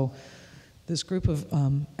 And so this group of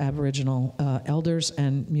Aboriginal elders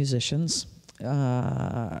and musicians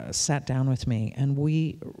sat down with me, and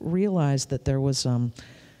we realized that there was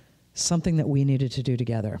something that we needed to do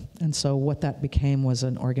together. And so what that became was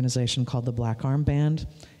an organization called the Black Arm Band.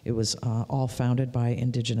 It was all founded by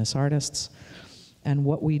Indigenous artists. And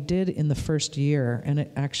what we did in the first year, and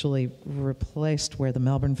it actually replaced where the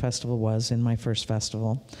Melbourne Festival was in my first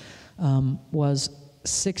festival, was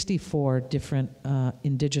 64 different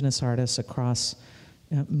Indigenous artists across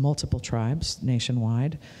multiple tribes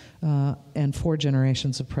nationwide, and 4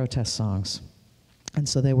 generations of protest songs. And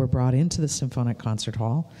so they were brought into the Symphonic Concert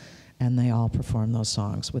Hall, and they all performed those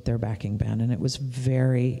songs with their backing band, and it was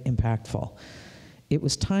very impactful. It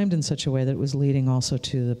was timed in such a way that it was leading also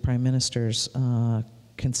to the Prime Minister's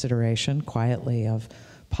consideration, quietly, of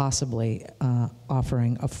possibly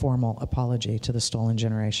offering a formal apology to the stolen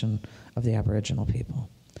generation of the Aboriginal people.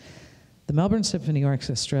 The Melbourne Symphony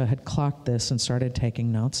Orchestra had clocked this and started taking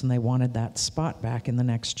notes, and they wanted that spot back in the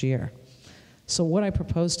next year. So what I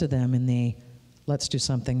proposed to them in the let's do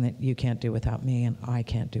something that you can't do without me and I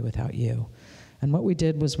can't do without you. And what we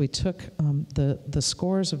did was we took the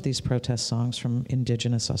scores of these protest songs from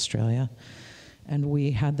Indigenous Australia, and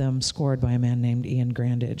we had them scored by a man named Ian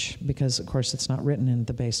Grandage, because of course it's not written in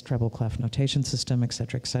the bass treble clef notation system, et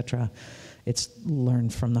cetera, et cetera. It's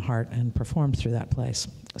learned from the heart and performed through that place.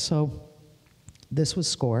 So this was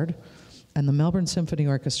scored, and the Melbourne Symphony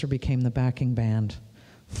Orchestra became the backing band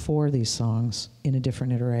for these songs in a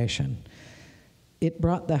different iteration. It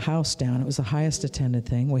brought the house down. It was the highest attended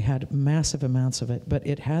thing. We had massive amounts of it, but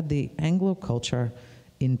it had the Anglo culture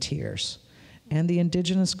in tears. And the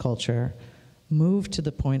Indigenous culture moved to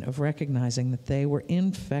the point of recognizing that they were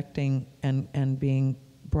infecting and being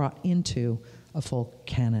brought into a full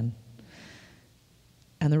canon.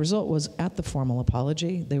 And the result was, at the formal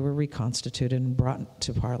apology, they were reconstituted and brought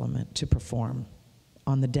to Parliament to perform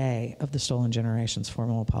on the day of the Stolen Generation's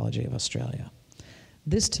formal apology of Australia.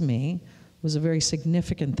 This, to me, was a very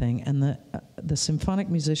significant thing, and the symphonic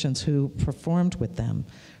musicians who performed with them,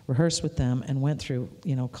 rehearsed with them, and went through,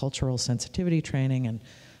 cultural sensitivity training and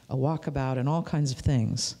a walkabout and all kinds of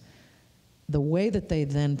things, the way that they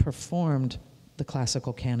then performed the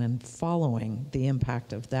classical canon following the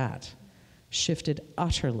impact of that shifted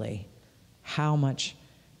utterly how much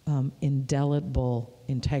indelible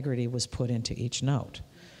integrity was put into each note.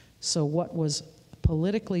 So what was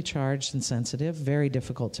politically charged and sensitive, very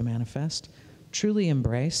difficult to manifest, truly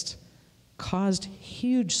embraced, caused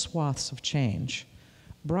huge swaths of change,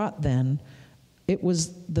 brought then, it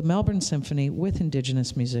was the Melbourne Symphony with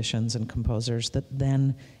Indigenous musicians and composers that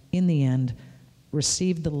then, in the end,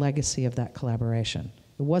 received the legacy of that collaboration.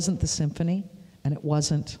 It wasn't the symphony, and it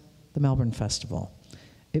wasn't the Melbourne Festival.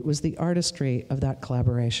 It was the artistry of that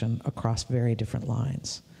collaboration across very different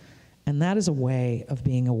lines. And that is a way of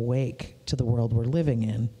being awake to the world we're living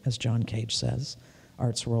in, as John Cage says,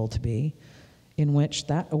 art's role to be, in which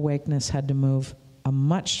that awakeness had to move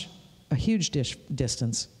a huge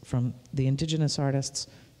distance from the Indigenous artists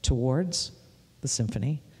towards the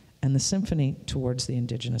symphony, and the symphony towards the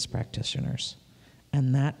Indigenous practitioners.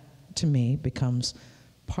 And that, to me, becomes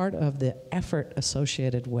part of the effort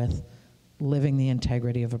associated with living the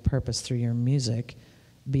integrity of a purpose through your music,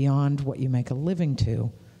 beyond what you make a living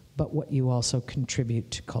to, but what you also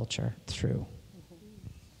contribute to culture through.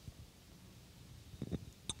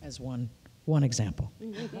 As one example.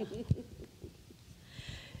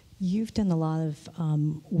 You've done a lot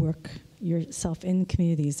of work yourself in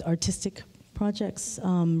communities, artistic projects,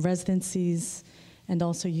 residencies, and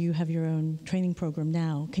also you have your own training program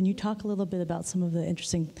now. Can you talk a little bit about some of the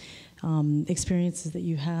interesting experiences that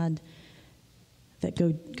you had that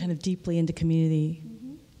go kind of deeply into community?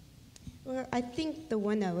 Well, I think the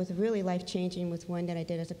one that was really life-changing was one that I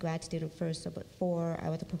did as a grad student first, so before I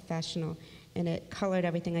was a professional, and it colored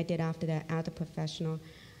everything I did after that as a professional.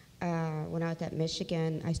 When I was at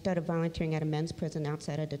Michigan, I started volunteering at a men's prison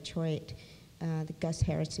outside of Detroit, the Gus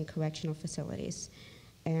Harrison Correctional Facilities.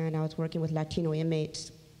 And I was working with Latino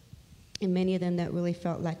inmates, and many of them that really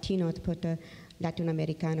felt Latino as opposed to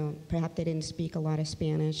Latinoamericano. Perhaps they didn't speak a lot of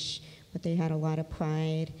Spanish, but they had a lot of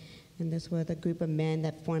pride. And this was a group of men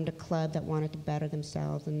that formed a club that wanted to better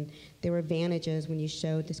themselves. And there were advantages when you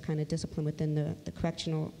showed this kind of discipline within the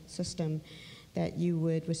correctional system, that you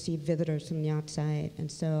would receive visitors from the outside. And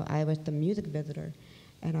so I was the music visitor,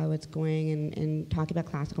 and I was going and talking about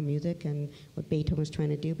classical music and what Beethoven was trying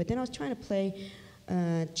to do. But then I was trying to play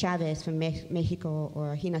Chavez from Mexico,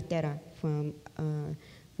 or Ginastera from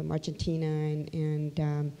Argentina, and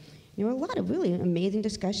there were a lot of really amazing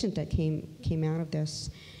discussions that came out of this.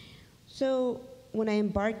 So when I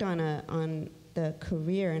embarked on the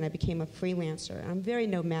career and I became a freelancer, I'm very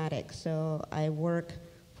nomadic, so I work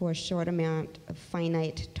for a short amount of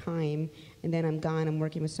finite time, and then I'm gone, I'm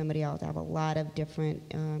working with somebody else. I have a lot of different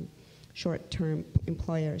short-term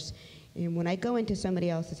employers. And when I go into somebody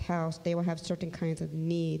else's house, they will have certain kinds of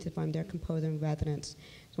needs if I'm their composer in residence.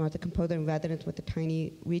 So as a composer in residence with a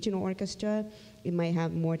tiny regional orchestra, it might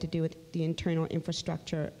have more to do with the internal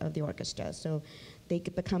infrastructure of the orchestra. So they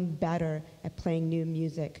could become better at playing new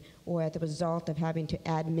music, or as a result of having to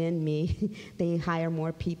admin me, they hire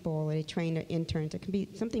more people, or they train their interns. It can be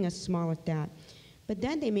something as small as that. But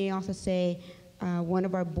then they may also say, one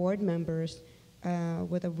of our board members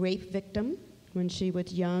was a rape victim when she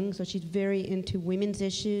was young, so she's very into women's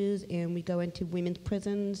issues, and we go into women's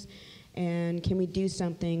prisons, and can we do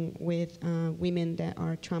something with women that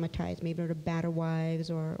are traumatized, maybe they're battered wives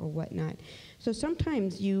or whatnot. So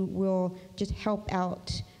sometimes you will just help out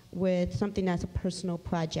with something that's a personal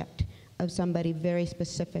project of somebody very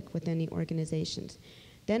specific within the organizations.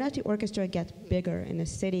 Then as the orchestra gets bigger and the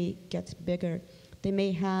city gets bigger, they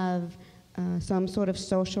may have some sort of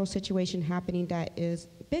social situation happening that is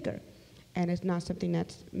bigger, and it's not something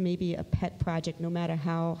that's maybe a pet project, no matter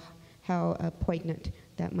how poignant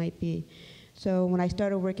that might be. So when I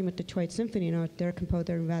started working with Detroit Symphony, you know, their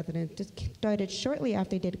composer in residence, just started shortly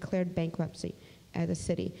after they declared bankruptcy as a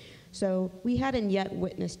city. So we hadn't yet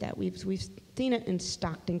witnessed that. We've seen it in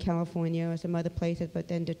Stockton, California, or some other places, but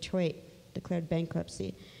then Detroit declared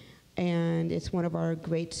bankruptcy. And it's one of our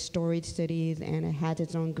great storied cities, and it has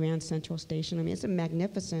its own Grand Central Station. I mean, it's a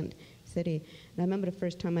magnificent city. And I remember the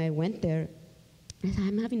first time I went there, I said,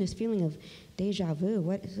 I'm having this feeling of deja vu.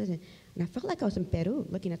 What is it? And I felt like I was in Peru,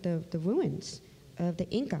 looking at the ruins of the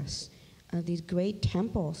Incas, of these great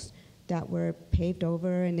temples that were paved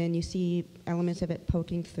over, and then you see elements of it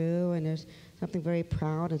poking through, and there's something very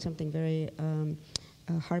proud and something very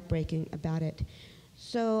heartbreaking about it.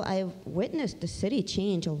 So I've witnessed the city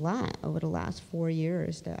change a lot over the last 4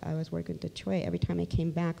 years that I was working in Detroit. Every time I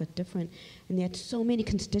came back was different, and they had so many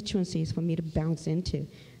constituencies for me to bounce into.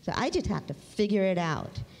 So I just had to figure it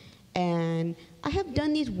out. And I have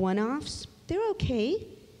done these one-offs. They're okay.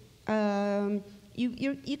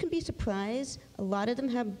 You can be surprised. A lot of them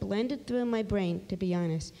have blended through my brain, to be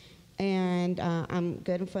honest. And I'm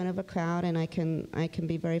good in front of a crowd, and I can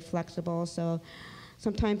be very flexible. So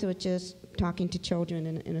sometimes it was just talking to children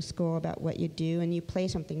in a school about what you do, and you play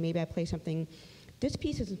something. Maybe I play something. This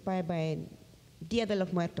piece is inspired by Dia de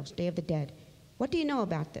los Muertos, Day of the Dead. What do you know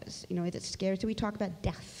about this? You know, is it scary? So we talk about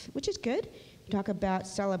death, which is good. We talk about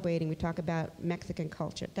celebrating. We talk about Mexican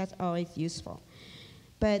culture. That's always useful.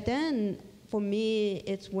 But then, for me,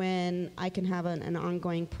 it's when I can have an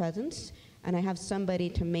ongoing presence, and I have somebody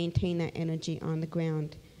to maintain that energy on the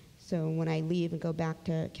ground. So when I leave and go back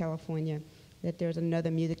to California, that there's another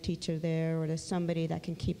music teacher there, or there's somebody that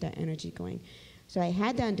can keep that energy going. So I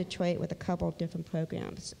had that in Detroit with a couple of different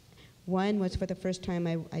programs. One was for the first time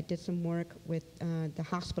I did some work with the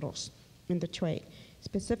hospitals in Detroit,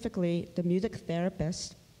 specifically the music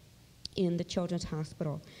therapists in the Children's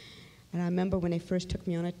Hospital. And I remember when they first took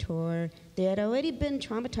me on a tour, they had already been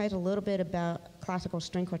traumatized a little bit about classical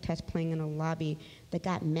string quartets playing in a lobby. They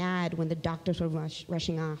got mad when the doctors were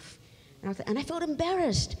rushing off. And I felt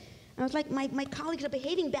embarrassed. I was like, my colleagues are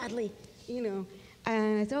behaving badly, you know.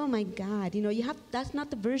 And I thought, oh my God, you know, that's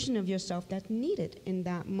not the version of yourself that's needed in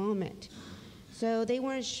that moment. So they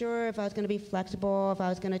weren't sure if I was going to be flexible, if I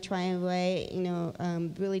was going to try and write, you know,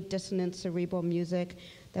 really dissonant cerebral music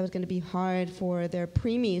that was going to be hard for their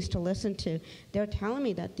preemies to listen to. They were telling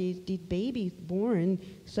me that these babies born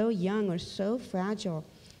so young or so fragile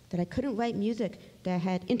that I couldn't write music that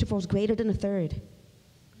had intervals greater than a third.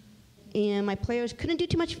 And my players couldn't do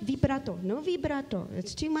too much vibrato. No vibrato.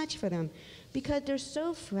 It's too much for them. Because they're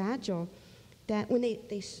so fragile that when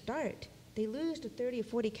they start, they lose the 30 or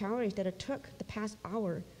 40 calories that it took the past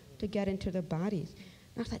hour to get into their bodies.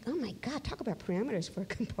 And I was like, oh my God, talk about parameters for a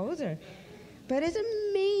composer. But it's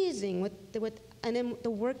amazing and then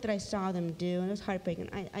the work that I saw them do, and it was heartbreaking.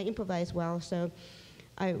 I improvised well, so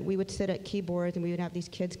we would sit at keyboards and we would have these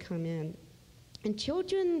kids come in. And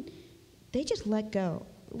children, they just let go.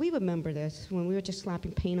 We remember this when we were just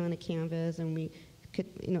slapping paint on a canvas, and we could,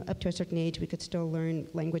 you know, up to a certain age, we could still learn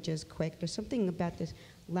languages quick. There's something about this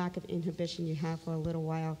lack of inhibition you have for a little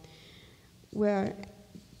while, where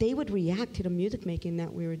they would react to the music making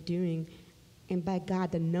that we were doing, and by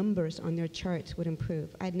God, the numbers on their charts would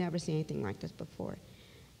improve. I'd never seen anything like this before.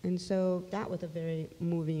 And so that was a very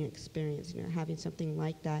moving experience, you know, having something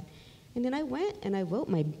like that. And then I went and I wrote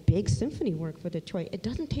my big symphony work for Detroit. It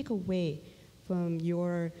doesn't take away from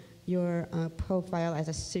your profile as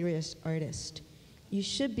a serious artist. You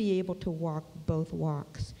should be able to walk both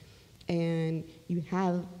walks. And you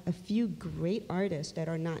have a few great artists that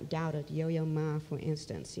are not doubted. Yo-Yo Ma, for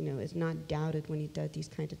instance, you know, is not doubted when he does these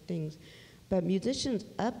kinds of things. But musicians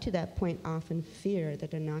up to that point often fear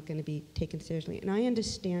that they're not going to be taken seriously. And I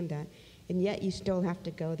understand that. And yet you still have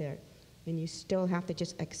to go there. And you still have to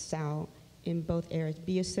just excel in both areas.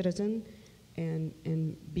 Be a citizen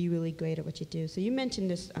and be really great at what you do. So you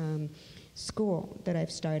mentioned this school that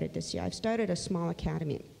I've started this year. I've started a small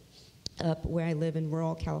academy up where I live in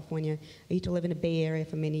rural California. I used to live in the Bay Area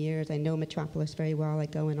for many years. I know Metropolis very well. I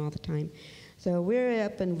go in all the time. So we're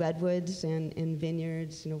up in redwoods and in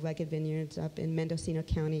vineyards, rugged vineyards up in Mendocino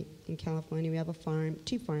County in California. We have a farm,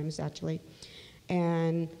 2 farms actually.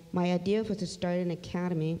 And my idea was to start an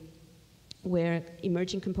academy where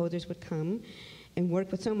emerging composers would come and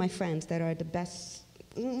work with some of my friends that are the best,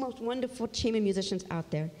 most wonderful chamber musicians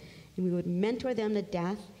out there. And we would mentor them to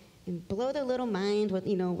death and blow their little mind with,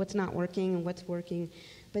 what's not working and what's working.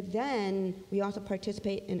 But then we also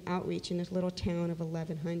participate in outreach in this little town of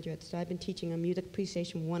 1,100. So I've been teaching a music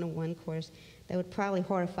appreciation 101 course that would probably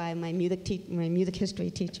horrify my music history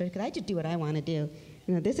teacher, because I just do what I want to do.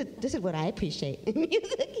 This is what I appreciate in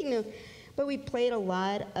music, But we played a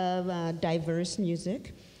lot of diverse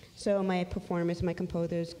music. So my performers, my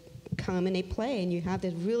composers come and they play, and you have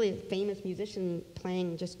this really famous musician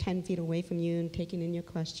playing just 10 feet away from you and taking in your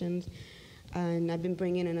questions. And I've been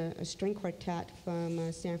bringing in a string quartet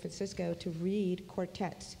from San Francisco to read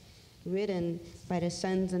quartets written by the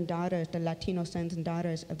sons and daughters, the Latino sons and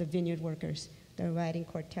daughters of the vineyard workers. They're writing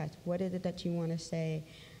quartets. What is it that you want to say?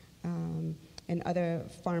 And other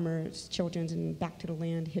farmers, children, and back to the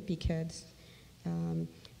land, hippie kids.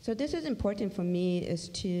 So this is important for me, is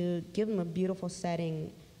to give them a beautiful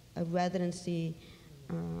setting, a residency.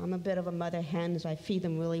 I'm a bit of a mother hen, so I feed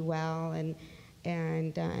them really well, and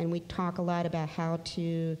we talk a lot about how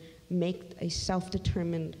to make a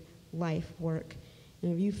self-determined life work.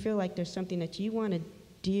 And if you feel like there's something that you want to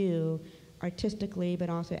do artistically, but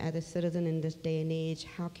also as a citizen in this day and age,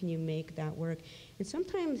 how can you make that work? And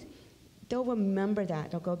sometimes they'll remember that.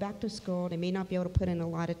 They'll go back to school. They may not be able to put in a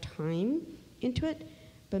lot of time into it,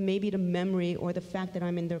 but maybe the memory or the fact that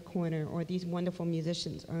I'm in their corner, or these wonderful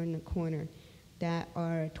musicians are in the corner that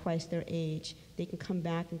are twice their age, they can come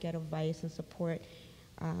back and get advice and support.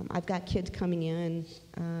 I've got kids coming in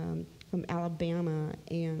from Alabama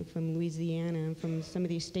and from Louisiana and from some of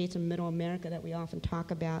these states in Middle America that we often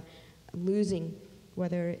talk about losing,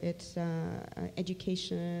 whether it's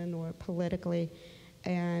education or politically.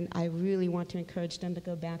 And I really want to encourage them to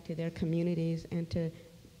go back to their communities and to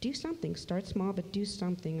do something. Start small, but do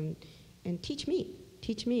something, and teach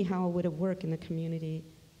me how would it work in a community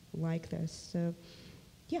like this. So,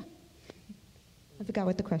 yeah. I forgot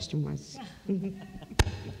what the question was.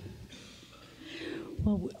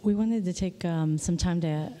 Well, we wanted to take some time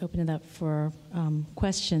to open it up for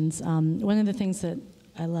questions. One of the things that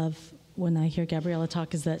I love when I hear Gabriella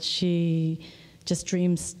talk is that she just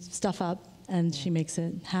dreams stuff up and she makes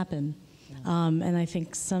it happen. And I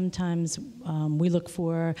think sometimes we look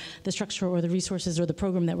for the structure or the resources or the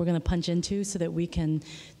program that we're going to punch into so that we can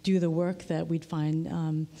do the work that we'd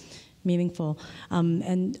find meaningful.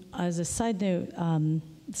 And as a side note,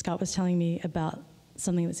 Scott was telling me about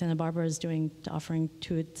something that Santa Barbara is doing, offering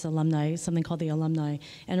to its alumni, something called the Alumni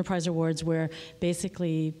Enterprise Awards, where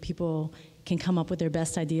basically people can come up with their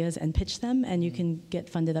best ideas and pitch them, and you can get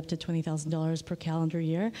funded up to $20,000 per calendar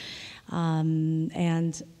year.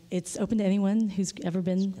 And it's open to anyone who's ever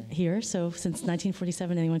been here. So since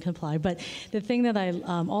 1947, anyone can apply. But the thing that I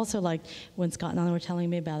also liked when Scott and Elena were telling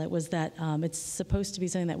me about it was that it's supposed to be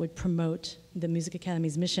something that would promote the Music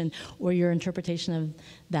Academy's mission or your interpretation of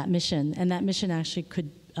that mission. And that mission actually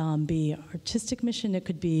could be artistic mission. It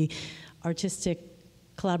could be artistic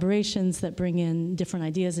collaborations that bring in different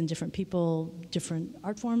ideas and different people, different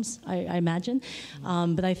art forms, I imagine.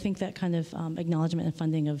 But I think that kind of acknowledgement and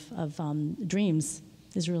funding of dreams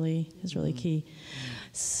is really key.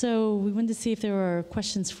 So we wanted to see if there were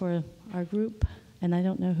questions for our group, and I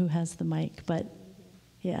don't know who has the mic, but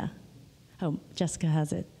yeah. Oh, Jessica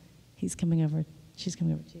has it. He's coming over. She's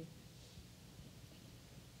coming over to you.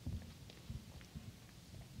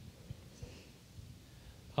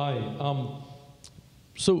 Hi.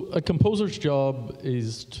 So a composer's job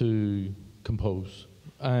is to compose,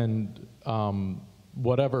 and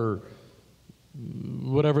whatever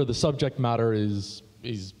the subject matter is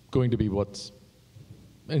going to be what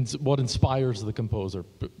inspires the composer.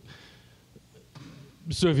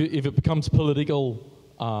 So if it becomes political,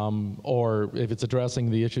 or if it's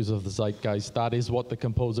addressing the issues of the zeitgeist, that is what the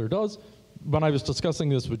composer does. When I was discussing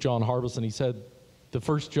this with John Harbison, he said the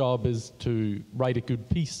first job is to write a good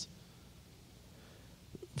piece.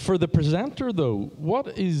 For the presenter, though,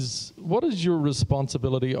 what is your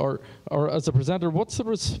responsibility, or as a presenter, what's the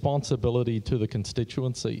responsibility to the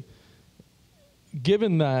constituency?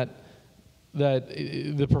 Given that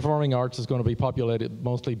the performing arts is going to be populated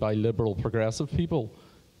mostly by liberal, progressive people,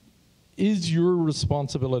 is your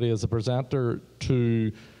responsibility as a presenter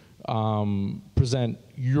to present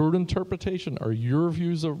your interpretation or your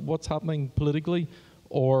views of what's happening politically,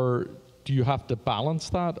 or do you have to balance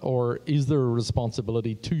that, or is there a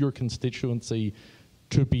responsibility to your constituency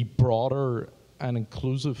to be broader and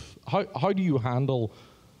inclusive? How do you handle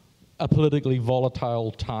a politically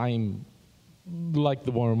volatile time like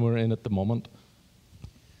the one we're in at the moment?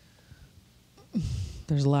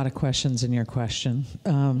 There's a lot of questions in your question.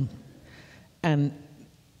 And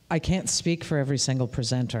I can't speak for every single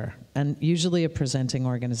presenter. And usually a presenting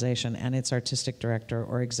organization and its artistic director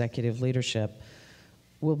or executive leadership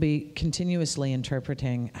will be continuously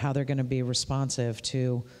interpreting how they're going to be responsive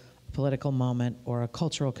to a political moment or a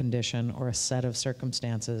cultural condition or a set of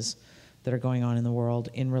circumstances that are going on in the world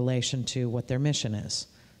in relation to what their mission is.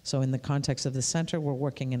 So in the context of the center, we're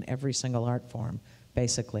working in every single art form,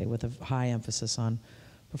 basically, with a high emphasis on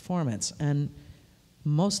performance. And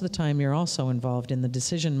most of the time, you're also involved in the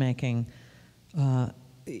decision-making.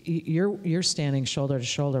 You're standing shoulder to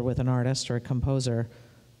shoulder with an artist or a composer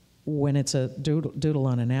when it's a doodle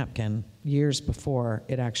on a napkin years before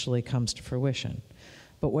it actually comes to fruition.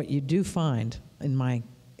 But what you do find, in my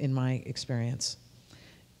experience,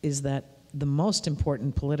 is that the most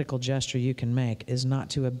important political gesture you can make is not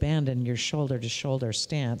to abandon your shoulder-to-shoulder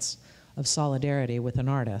stance of solidarity with an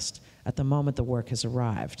artist at the moment the work has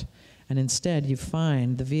arrived. And instead, you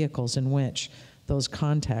find the vehicles in which those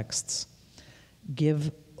contexts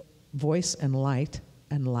give voice and light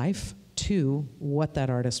and life to what that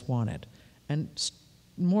artist wanted. And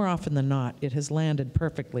more often than not, it has landed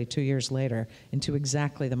perfectly 2 years later into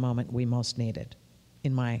exactly the moment we most needed,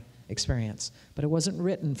 in my experience. But it wasn't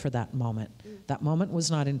written for that moment. That moment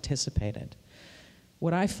was not anticipated.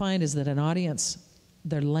 What I find is that an audience,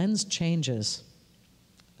 their lens changes.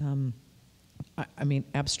 I mean,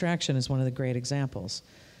 abstraction is one of the great examples.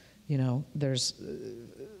 You know, there's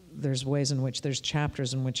ways in which, there's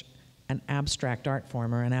chapters in which an abstract art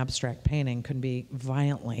form or an abstract painting can be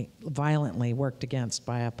violently worked against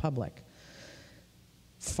by a public.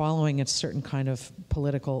 Following a certain kind of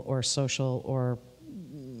political or social or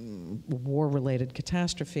war-related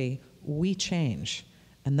catastrophe, we change.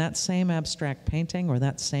 And that same abstract painting or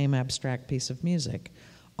that same abstract piece of music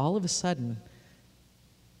all of a sudden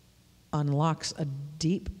unlocks a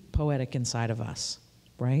deep poetic inside of us,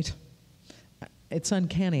 right? It's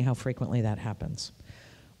uncanny how frequently that happens.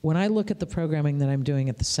 When I look at the programming that I'm doing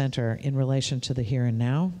at the center in relation to the here and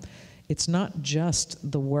now, it's not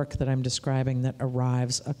just the work that I'm describing that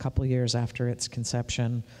arrives a couple years after its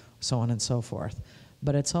conception, so on and so forth,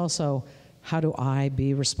 but it's also how do I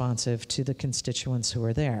be responsive to the constituents who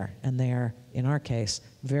are there? And they are, in our case,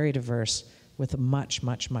 very diverse with much,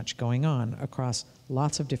 much, much going on across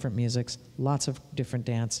lots of different musics, lots of different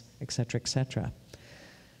dance, et cetera, et cetera.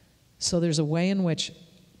 So there's a way in which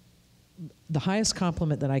the highest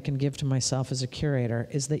compliment that I can give to myself as a curator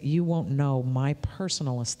is that you won't know my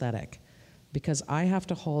personal aesthetic, because I have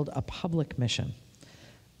to hold a public mission.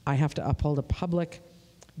 I have to uphold a public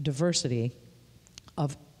diversity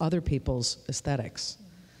of other people's aesthetics.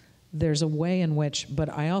 There's a way in which, but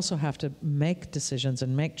I also have to make decisions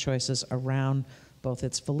and make choices around both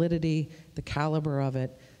its validity, the caliber of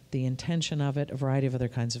it, the intention of it, a variety of other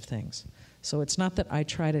kinds of things. So it's not that I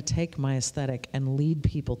try to take my aesthetic and lead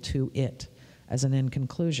people to it as an end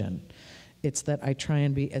conclusion. It's that I try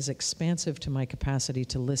and be as expansive to my capacity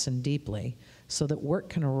to listen deeply so that work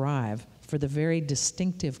can arrive for the very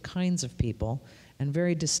distinctive kinds of people and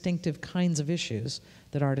very distinctive kinds of issues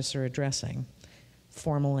that artists are addressing,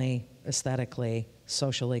 formally, aesthetically,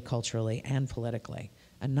 socially, culturally, and politically,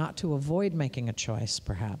 and not to avoid making a choice,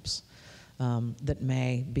 perhaps, that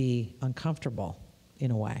may be uncomfortable in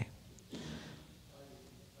a way.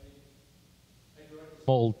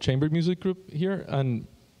 Small chamber music group here, and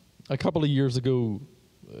a couple of years ago,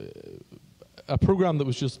 a program that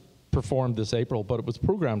was just performed this April, but it was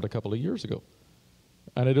programmed a couple of years ago.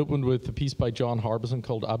 And it opened with a piece by John Harbison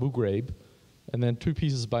called Abu Ghraib, and then 2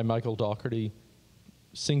 pieces by Michael Doherty,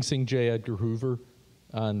 Sing Sing J. Edgar Hoover,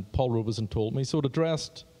 and Paul Robeson Told Me. So it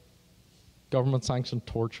addressed government-sanctioned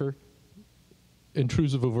torture,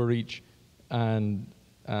 intrusive overreach, and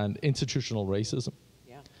institutional racism.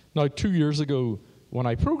 Yeah. Now, 2 years ago, when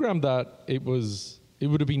I programmed that, it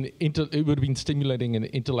would have been stimulating an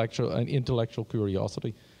intellectual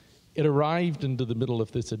curiosity. It arrived into the middle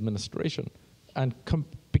of this administration and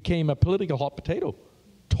became a political hot potato.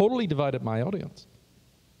 Totally divided my audience,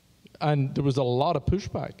 and there was a lot of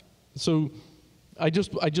pushback. So I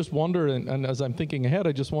just wonder, and as I'm thinking ahead,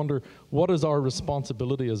 I just wonder, what is our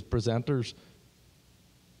responsibility as presenters?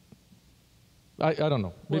 I don't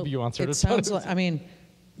know. Maybe you answered it. Sounds like, I mean,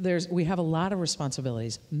 we have a lot of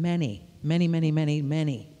responsibilities, many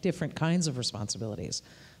different kinds of responsibilities.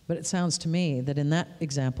 But it sounds to me that in that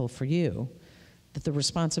example for you, that the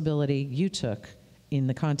responsibility you took in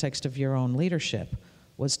the context of your own leadership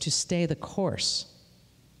was to stay the course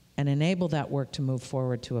and enable that work to move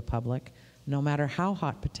forward to a public, no matter how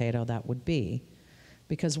hot potato that would be,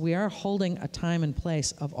 because we are holding a time and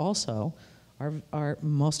place of also,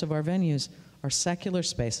 most of our venues are secular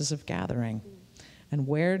spaces of gathering. And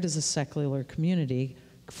where does a secular community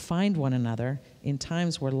find one another in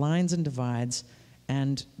times where lines and divides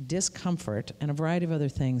and discomfort and a variety of other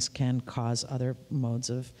things can cause other modes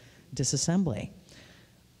of disassembly?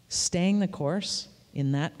 Staying the course,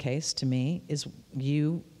 in that case, to me, is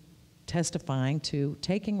you testifying to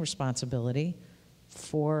taking responsibility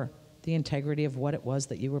for the integrity of what it was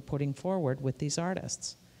that you were putting forward with these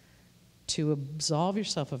artists. To absolve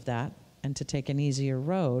yourself of that and to take an easier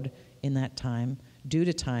road in that time, due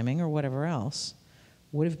to timing or whatever else,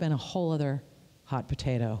 would have been a whole other hot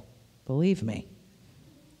potato, believe me.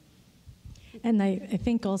 And I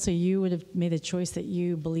think also you would have made a choice that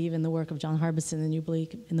you believe in the work of John Harbison and you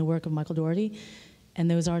believe in the work of Michael Dougherty, and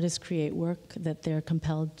those artists create work that they're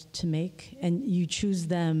compelled to make, and you choose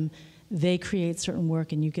them, they create certain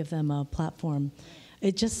work, and you give them a platform.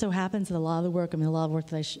 It just so happens that a lot of the work, a lot of the work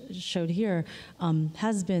that I showed here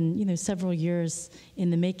has been, several years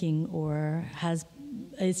in the making, or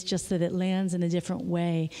it's just that it lands in a different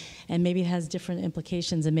way, and maybe it has different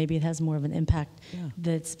implications, and maybe it has more of an impact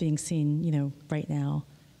that's being seen, right now.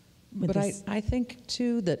 But I think,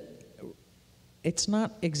 too, that it's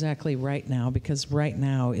not exactly right now, because right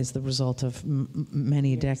now is the result of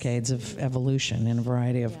many decades of evolution in a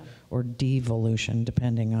variety of, or devolution,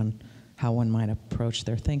 depending on how one might approach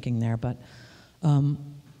their thinking there. But,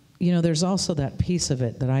 there's also that piece of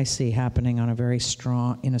it that I see happening in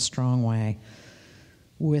a strong way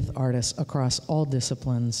with artists across all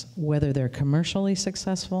disciplines, whether they're commercially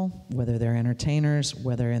successful, whether they're entertainers,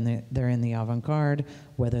 whether they're in the avant-garde,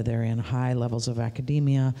 whether they're in high levels of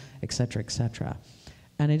academia, et cetera, et cetera.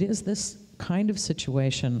 And it is this kind of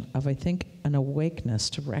situation of, I think, an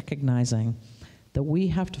awakeness to recognizing that we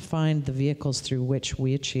have to find the vehicles through which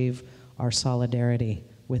we achieve our solidarity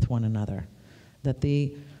with one another. That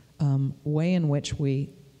the way in which I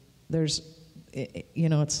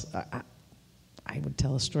would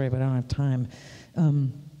tell a story, but I don't have time.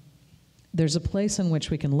 There's a place in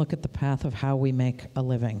which we can look at the path of how we make a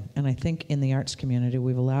living. And I think in the arts community,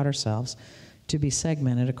 we've allowed ourselves to be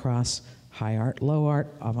segmented across high art, low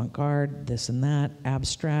art, avant-garde, this and that,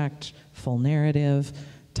 abstract, full narrative,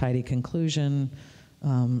 tidy conclusion,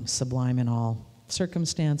 sublime in all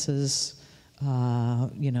circumstances,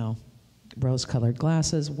 rose-colored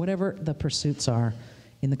glasses, whatever the pursuits are.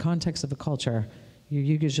 In the context of a culture, you're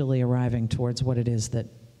usually arriving towards what it is that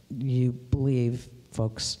you believe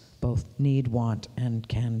folks both need, want, and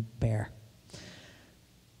can bear.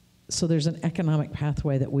 So there's an economic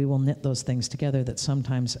pathway that we will knit those things together that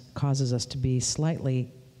sometimes causes us to be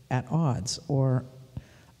slightly at odds, or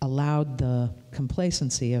allowed the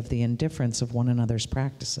complacency of the indifference of one another's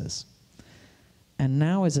practices. And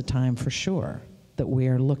now is a time for sure that we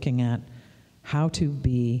are looking at how to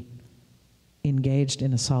be engaged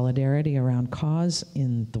in a solidarity around cause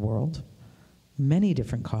in the world, many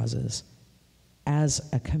different causes, as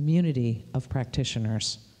a community of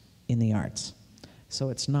practitioners in the arts.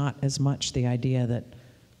 So it's not as much the idea that,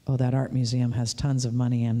 that art museum has tons of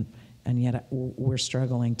money and yet we're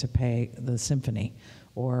struggling to pay the symphony,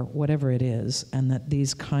 or whatever it is, and that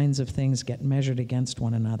these kinds of things get measured against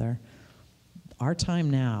one another. Our time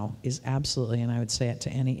now is absolutely, and I would say it to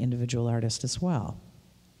any individual artist as well,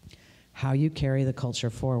 how you carry the culture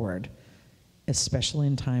forward, especially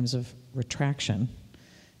in times of retraction,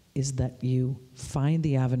 is that you find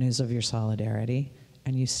the avenues of your solidarity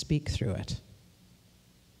and you speak through it.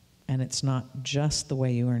 And it's not just the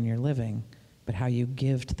way you earn your living, but how you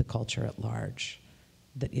give to the culture at large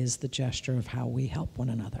that is the gesture of how we help one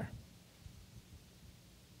another.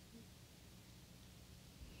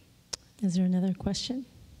 Is there another question?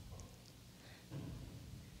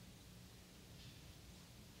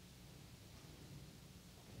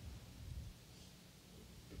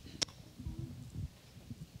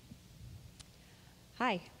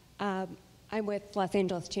 Hi, I'm with Los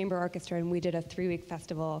Angeles Chamber Orchestra, and we did a 3-week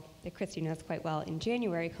festival that Christy knows quite well in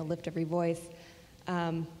January called Lift Every Voice,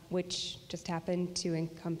 which just happened to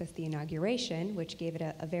encompass the inauguration, which gave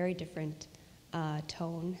it a very different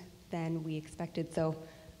tone than we expected. So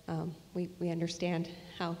we understand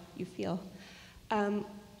how you feel.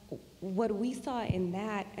 What we saw in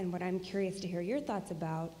that, and what I'm curious to hear your thoughts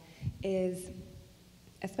about, is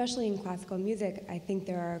especially in classical music, I think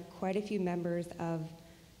there are quite a few members of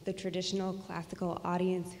the traditional classical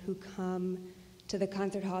audience who come to the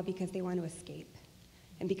concert hall because they want to escape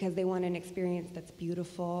and because they want an experience that's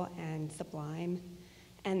beautiful and sublime.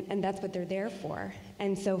 And that's what they're there for.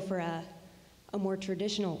 And so for a more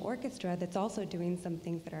traditional orchestra that's also doing some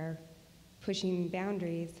things that are pushing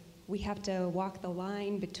boundaries, we have to walk the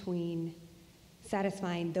line between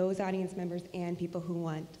satisfying those audience members and people who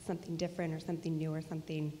want something different or something new or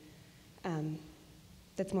something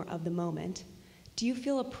that's more of the moment. Do you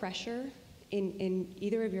feel a pressure in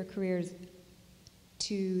either of your careers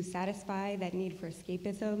to satisfy that need for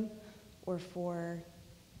escapism or for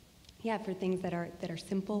things that are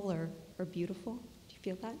simple or beautiful? Do you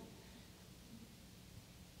feel that?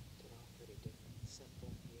 They're all pretty different.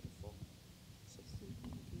 Simple, beautiful.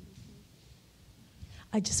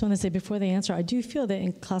 I just want to say before they answer, I do feel that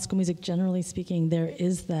in classical music, generally speaking, there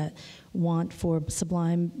is that want for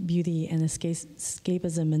sublime beauty and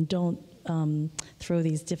escapism, and don't throw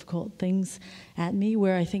these difficult things at me,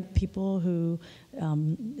 where I think people who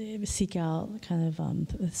seek out kind of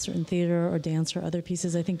a certain theater or dance or other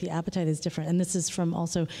pieces, I think the appetite is different. And this is from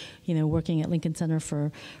also, working at Lincoln Center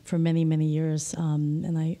for many, many years.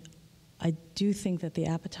 And I do think that the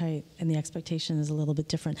appetite and the expectation is a little bit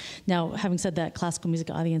different. Now, having said that, classical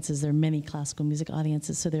music audiences, there are many classical music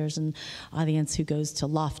audiences. So there's an audience who goes to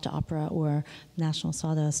Loft Opera or National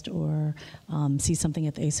Sawdust or see something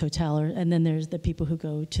at the Ace Hotel, and then there's the people who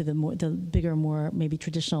go to the bigger, more maybe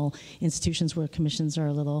traditional institutions where commissions are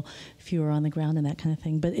a little fewer on the ground and that kind of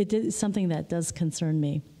thing. But it is something that does concern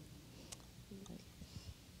me.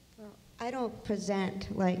 I don't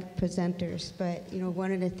present like presenters, but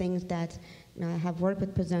one of the things that I have worked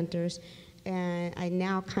with presenters, and I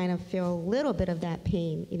now kind of feel a little bit of that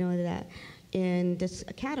pain, that in this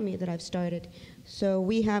academy that I've started. So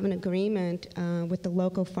we have an agreement with the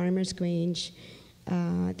local Farmers Grange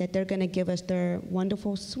that they're going to give us their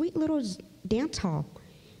wonderful, sweet little dance hall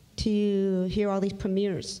to hear all these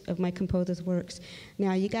premieres of my composers' works.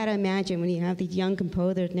 Now, you got to imagine when you have these young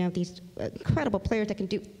composers and you have these incredible players that can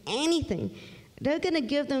do anything, they're going to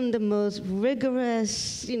give them the most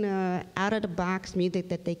rigorous, out-of-the-box music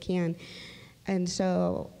that they can. And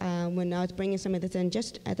so when I was bringing some of this in,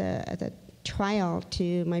 just as a trial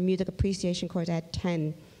to my music appreciation course, I had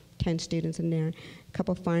 10 students in there, a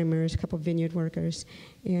couple farmers, a couple vineyard workers,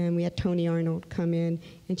 and we had Tony Arnold come in,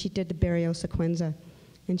 and she did the Barrio Sequenza.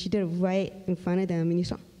 And she did it right in front of them, and you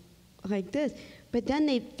saw like this. But then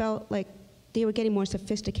they felt like they were getting more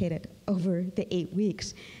sophisticated over the 8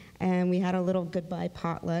 weeks. And we had a little goodbye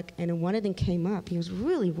potluck, and then one of them came up. He was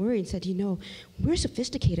really worried and said, we're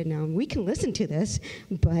sophisticated now, and we can listen to this,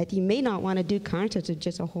 but you may not want to do concerts or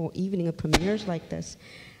just a whole evening of premieres like this.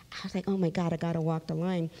 I was like, oh my God, I got to walk the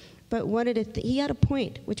line. But he had a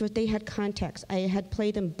point, which was they had context. I had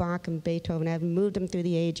played them Bach and Beethoven. I've moved them through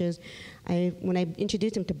the ages. When I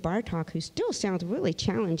introduced them to Bartók, who still sounds really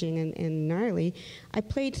challenging and gnarly, I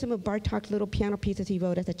played some of Bartók's little piano pieces he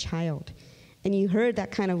wrote as a child. And you heard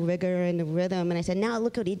that kind of rigor and the rhythm, and I said, now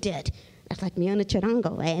look what he did. That's like me on the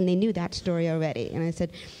charango, right? And they knew that story already. And I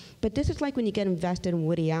said, but this is like when you get invested in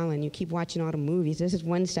Woody Allen. You keep watching all the movies. This is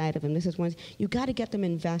one side of him. This is one. You got to get them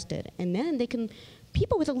invested. And then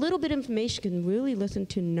people with a little bit of information can really listen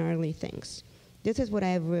to gnarly things. This is what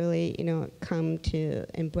I've really, come to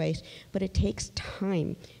embrace. But it takes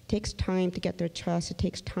time. It takes time to get their trust. It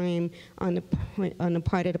takes time on the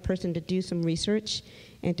part of the person to do some research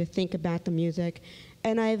and to think about the music.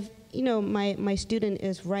 And my student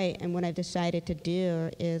is right, and what I've decided to do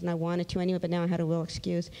is, and I wanted to anyway, but now I had a real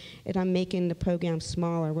excuse, is I'm making the program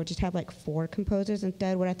smaller. We'll just have like 4 composers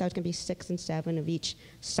instead, what I thought was going to be 6 and 7 of each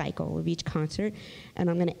cycle, of each concert. And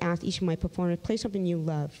I'm going to ask each of my performers, play something you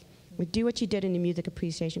love. Do what you did in the music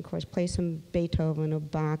appreciation course. Play some Beethoven or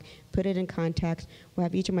Bach, put it in context. We'll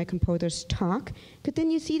have each of my composers talk. Because then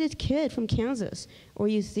you see this kid from Kansas, or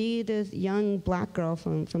you see this young black girl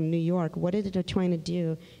from New York. What is it they're trying to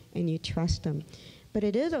do? And you trust them. But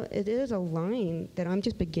it is a line that I'm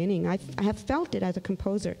just beginning. I have felt it as a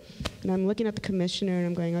composer. And I'm looking at the commissioner and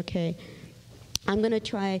I'm going, okay, I'm going to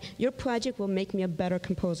try. Your project will make me a better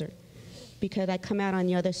composer, because I come out on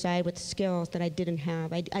the other side with skills that I didn't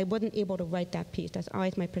have. I wasn't able to write that piece. That's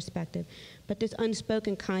always my perspective. But this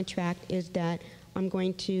unspoken contract is that I'm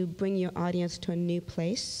going to bring your audience to a new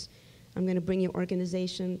place. I'm going to bring your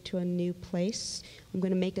organization to a new place. I'm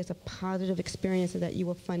going to make this a positive experience so that you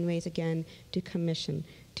will fundraise again to commission,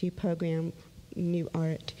 to program new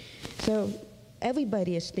art. So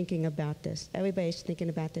everybody is thinking about this. Everybody's thinking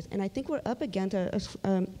about this. And I think we're up against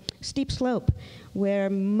a steep slope where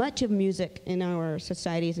much of music in our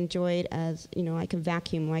society is enjoyed as, you know, I can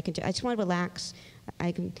vacuum, I just want to relax.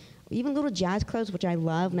 I can, even little jazz clubs, which I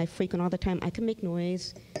love and I frequent all the time, I can make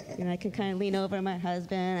noise. You know, I can kind of lean over my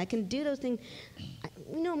husband. I can do those things.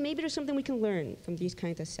 You know, maybe there's something we can learn from these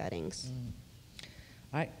kinds of settings.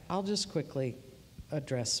 I'll just quickly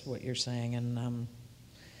address what you're saying. And,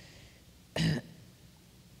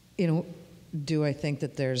 you know, do I think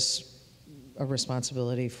that there's a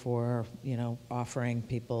responsibility for, you know, offering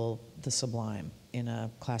people the sublime in a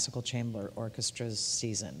classical chamber orchestra's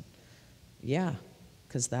season? Yeah,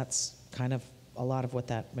 because that's kind of a lot of what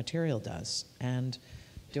that material does. And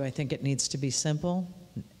do I think it needs to be simple?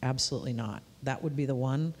 Absolutely not. That would be the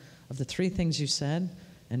one of the three things you said,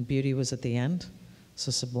 and beauty was at the end. So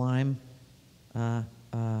sublime,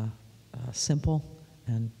 simple,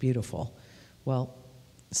 and beautiful. Well,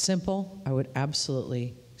 simple, I would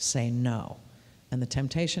absolutely say no. And the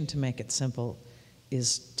temptation to make it simple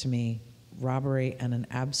is, to me, robbery and an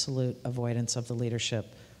absolute avoidance of the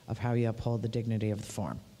leadership of how you uphold the dignity of the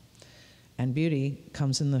form. And beauty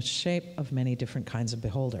comes in the shape of many different kinds of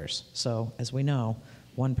beholders. So, as we know,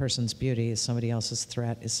 one person's beauty is somebody else's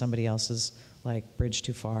threat, is somebody else's, like, bridge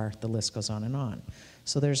too far, the list goes on and on.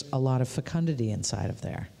 So there's a lot of fecundity inside of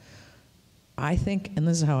there. I think, and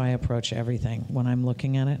this is how I approach everything when I'm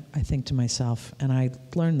looking at it, I think to myself, and I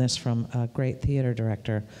learned this from a great theater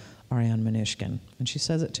director, Ariane Minushkin, and she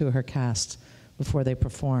says it to her cast before they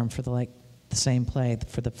perform for the same play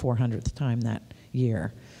for the 400th time that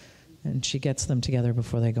year. And she gets them together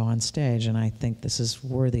before they go on stage, and I think this is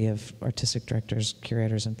worthy of artistic directors,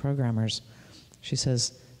 curators, and programmers. She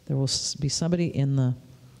says, there will be somebody in the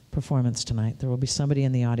performance tonight, there will be somebody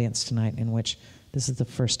in the audience tonight in which this is the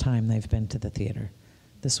first time they've been to the theater.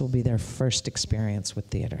 This will be their first experience with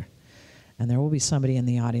theater. And there will be somebody in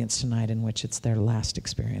the audience tonight in which it's their last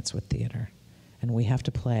experience with theater. And we have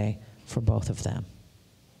to play for both of them.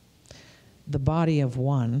 The body of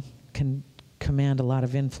one can command a lot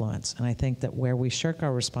of influence, and I think that where we shirk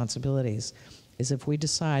our responsibilities is if we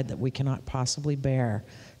decide that we cannot possibly bear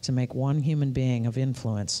to make one human being of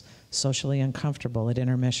influence socially uncomfortable at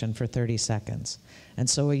intermission for 30 seconds. And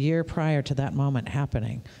so a year prior to that moment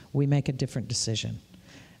happening, we make a different decision.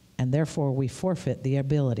 And therefore we forfeit the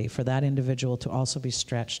ability for that individual to also be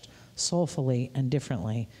stretched soulfully and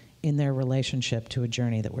differently in their relationship to a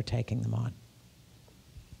journey that we're taking them on.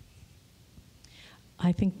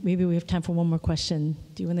 I think maybe we have time for one more question.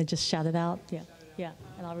 Do you want to just shout it out? Yeah, yeah,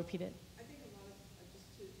 and I'll repeat it. I think a lot of,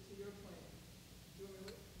 just to your point, do you want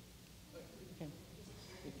me to? Okay.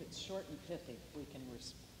 If it's short and pithy, we can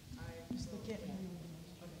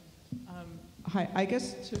Hi, I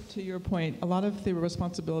guess to your point, a lot of the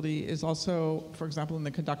responsibility is also, for example, in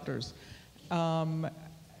the conductors.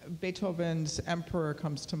 Beethoven's Emperor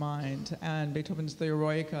comes to mind, and Beethoven's the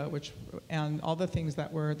Eroica, and all the things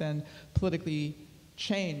that were then politically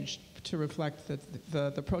changed to reflect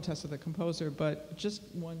the protests of the composer. But just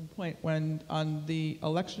one point, when on the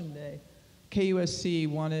election day,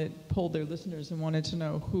 KUSC polled their listeners and wanted to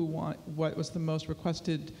know what was the most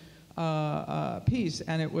requested piece,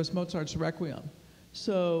 and it was Mozart's Requiem.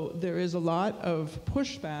 So there is a lot of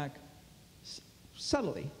pushback,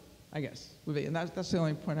 subtly, I guess, and that's the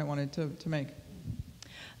only point I wanted to make.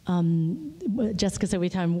 Jessica said we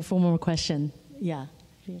have time for one more question. Yeah.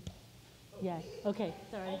 Yeah, okay,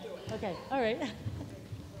 sorry. Okay, all right.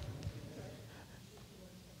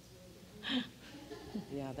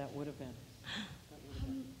 Yeah, that would have been.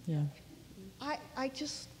 Yeah. I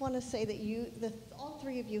just want to say that all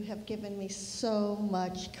three of you have given me so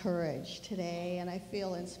much courage today, and I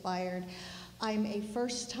feel inspired. I'm a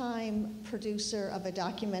first-time producer of a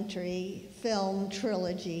documentary film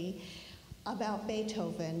trilogy about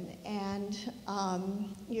Beethoven, and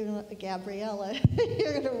Gabriella,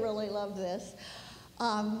 you're going to really love this.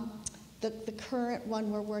 The current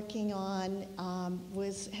one we're working on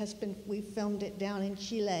we filmed it down in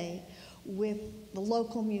Chile with the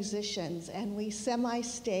local musicians, and we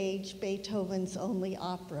semi-staged Beethoven's only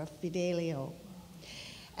opera, Fidelio.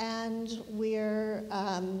 And we're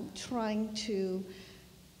trying to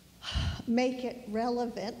make it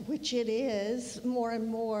relevant, which it is, more and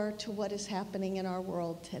more to what is happening in our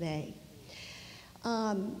world today.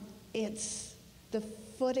 It's the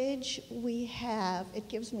footage we have, it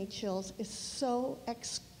gives me chills, is so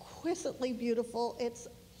exquisitely beautiful, it's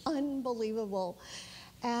unbelievable.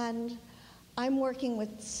 And I'm working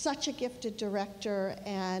with such a gifted director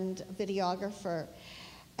and videographer.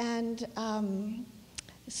 And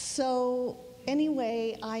so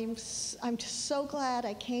anyway, I'm just so glad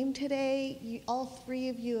I came today. All three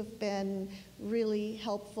of you have been really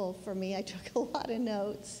helpful for me. I took a lot of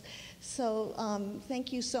notes. So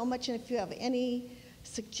thank you so much. And if you have any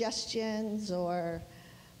suggestions or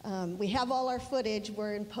we have all our footage.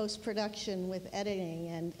 We're in post-production with editing,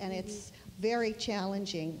 and it's very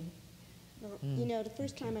challenging. Well, you know, the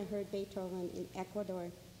first time I heard Beethoven in Ecuador,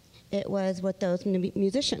 it was with those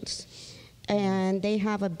musicians. And they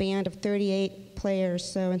have a band of 38 players,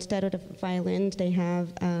 so instead of the violins, they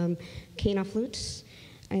have cane flutes,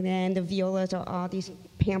 and then the violas are all these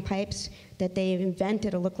panpipes that they've invented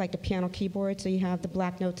to look like the piano keyboard, so you have the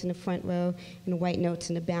black notes in the front row and the white notes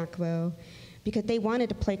in the back row, because they wanted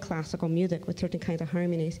to play classical music with certain kinds of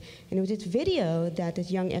harmonies. And it was this video that this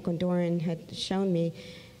young Ecuadorian had shown me,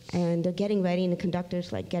 and they're getting ready, and the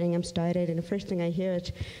conductor's like getting them started, and the first thing I hear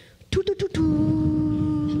is,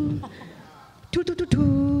 "Toot-toot-toot-toot."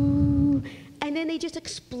 And then they just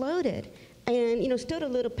exploded. And, you know, still the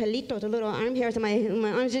little pelitos, the little arm hairs on my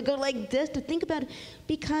arms just go like this to think about it,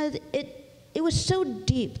 because it was so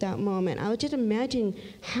deep, that moment. I was just imagining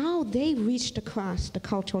how they reached across the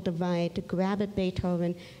cultural divide to grab at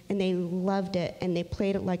Beethoven, and they loved it, and they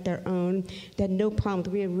played it like their own. They had no problem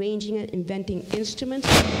with rearranging it, inventing instruments.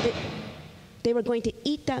 They were going to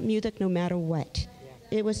eat that music no matter what.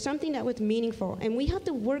 It was something that was meaningful, and we have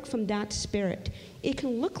to work from that spirit. It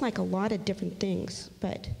can look like a lot of different things,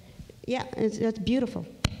 but yeah, that's beautiful.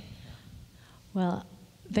 Well,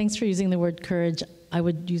 thanks for using the word courage. I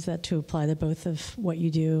would use that to apply to both of what you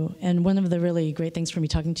do. And one of the really great things for me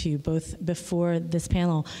talking to you both before this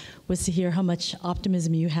panel was to hear how much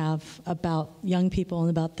optimism you have about young people and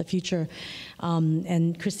about the future.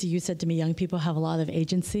 And Christy, you said to me, young people have a lot of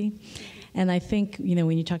agency. And I think, you know,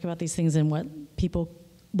 when you talk about these things and what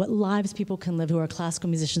lives people can live who are classical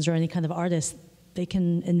musicians or any kind of artists, they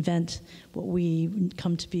can invent what we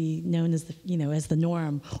come to be known as the, you know, as the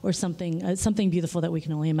norm, or something beautiful that we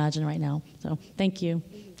can only imagine right now. So thank you.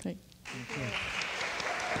 Great. Thank you.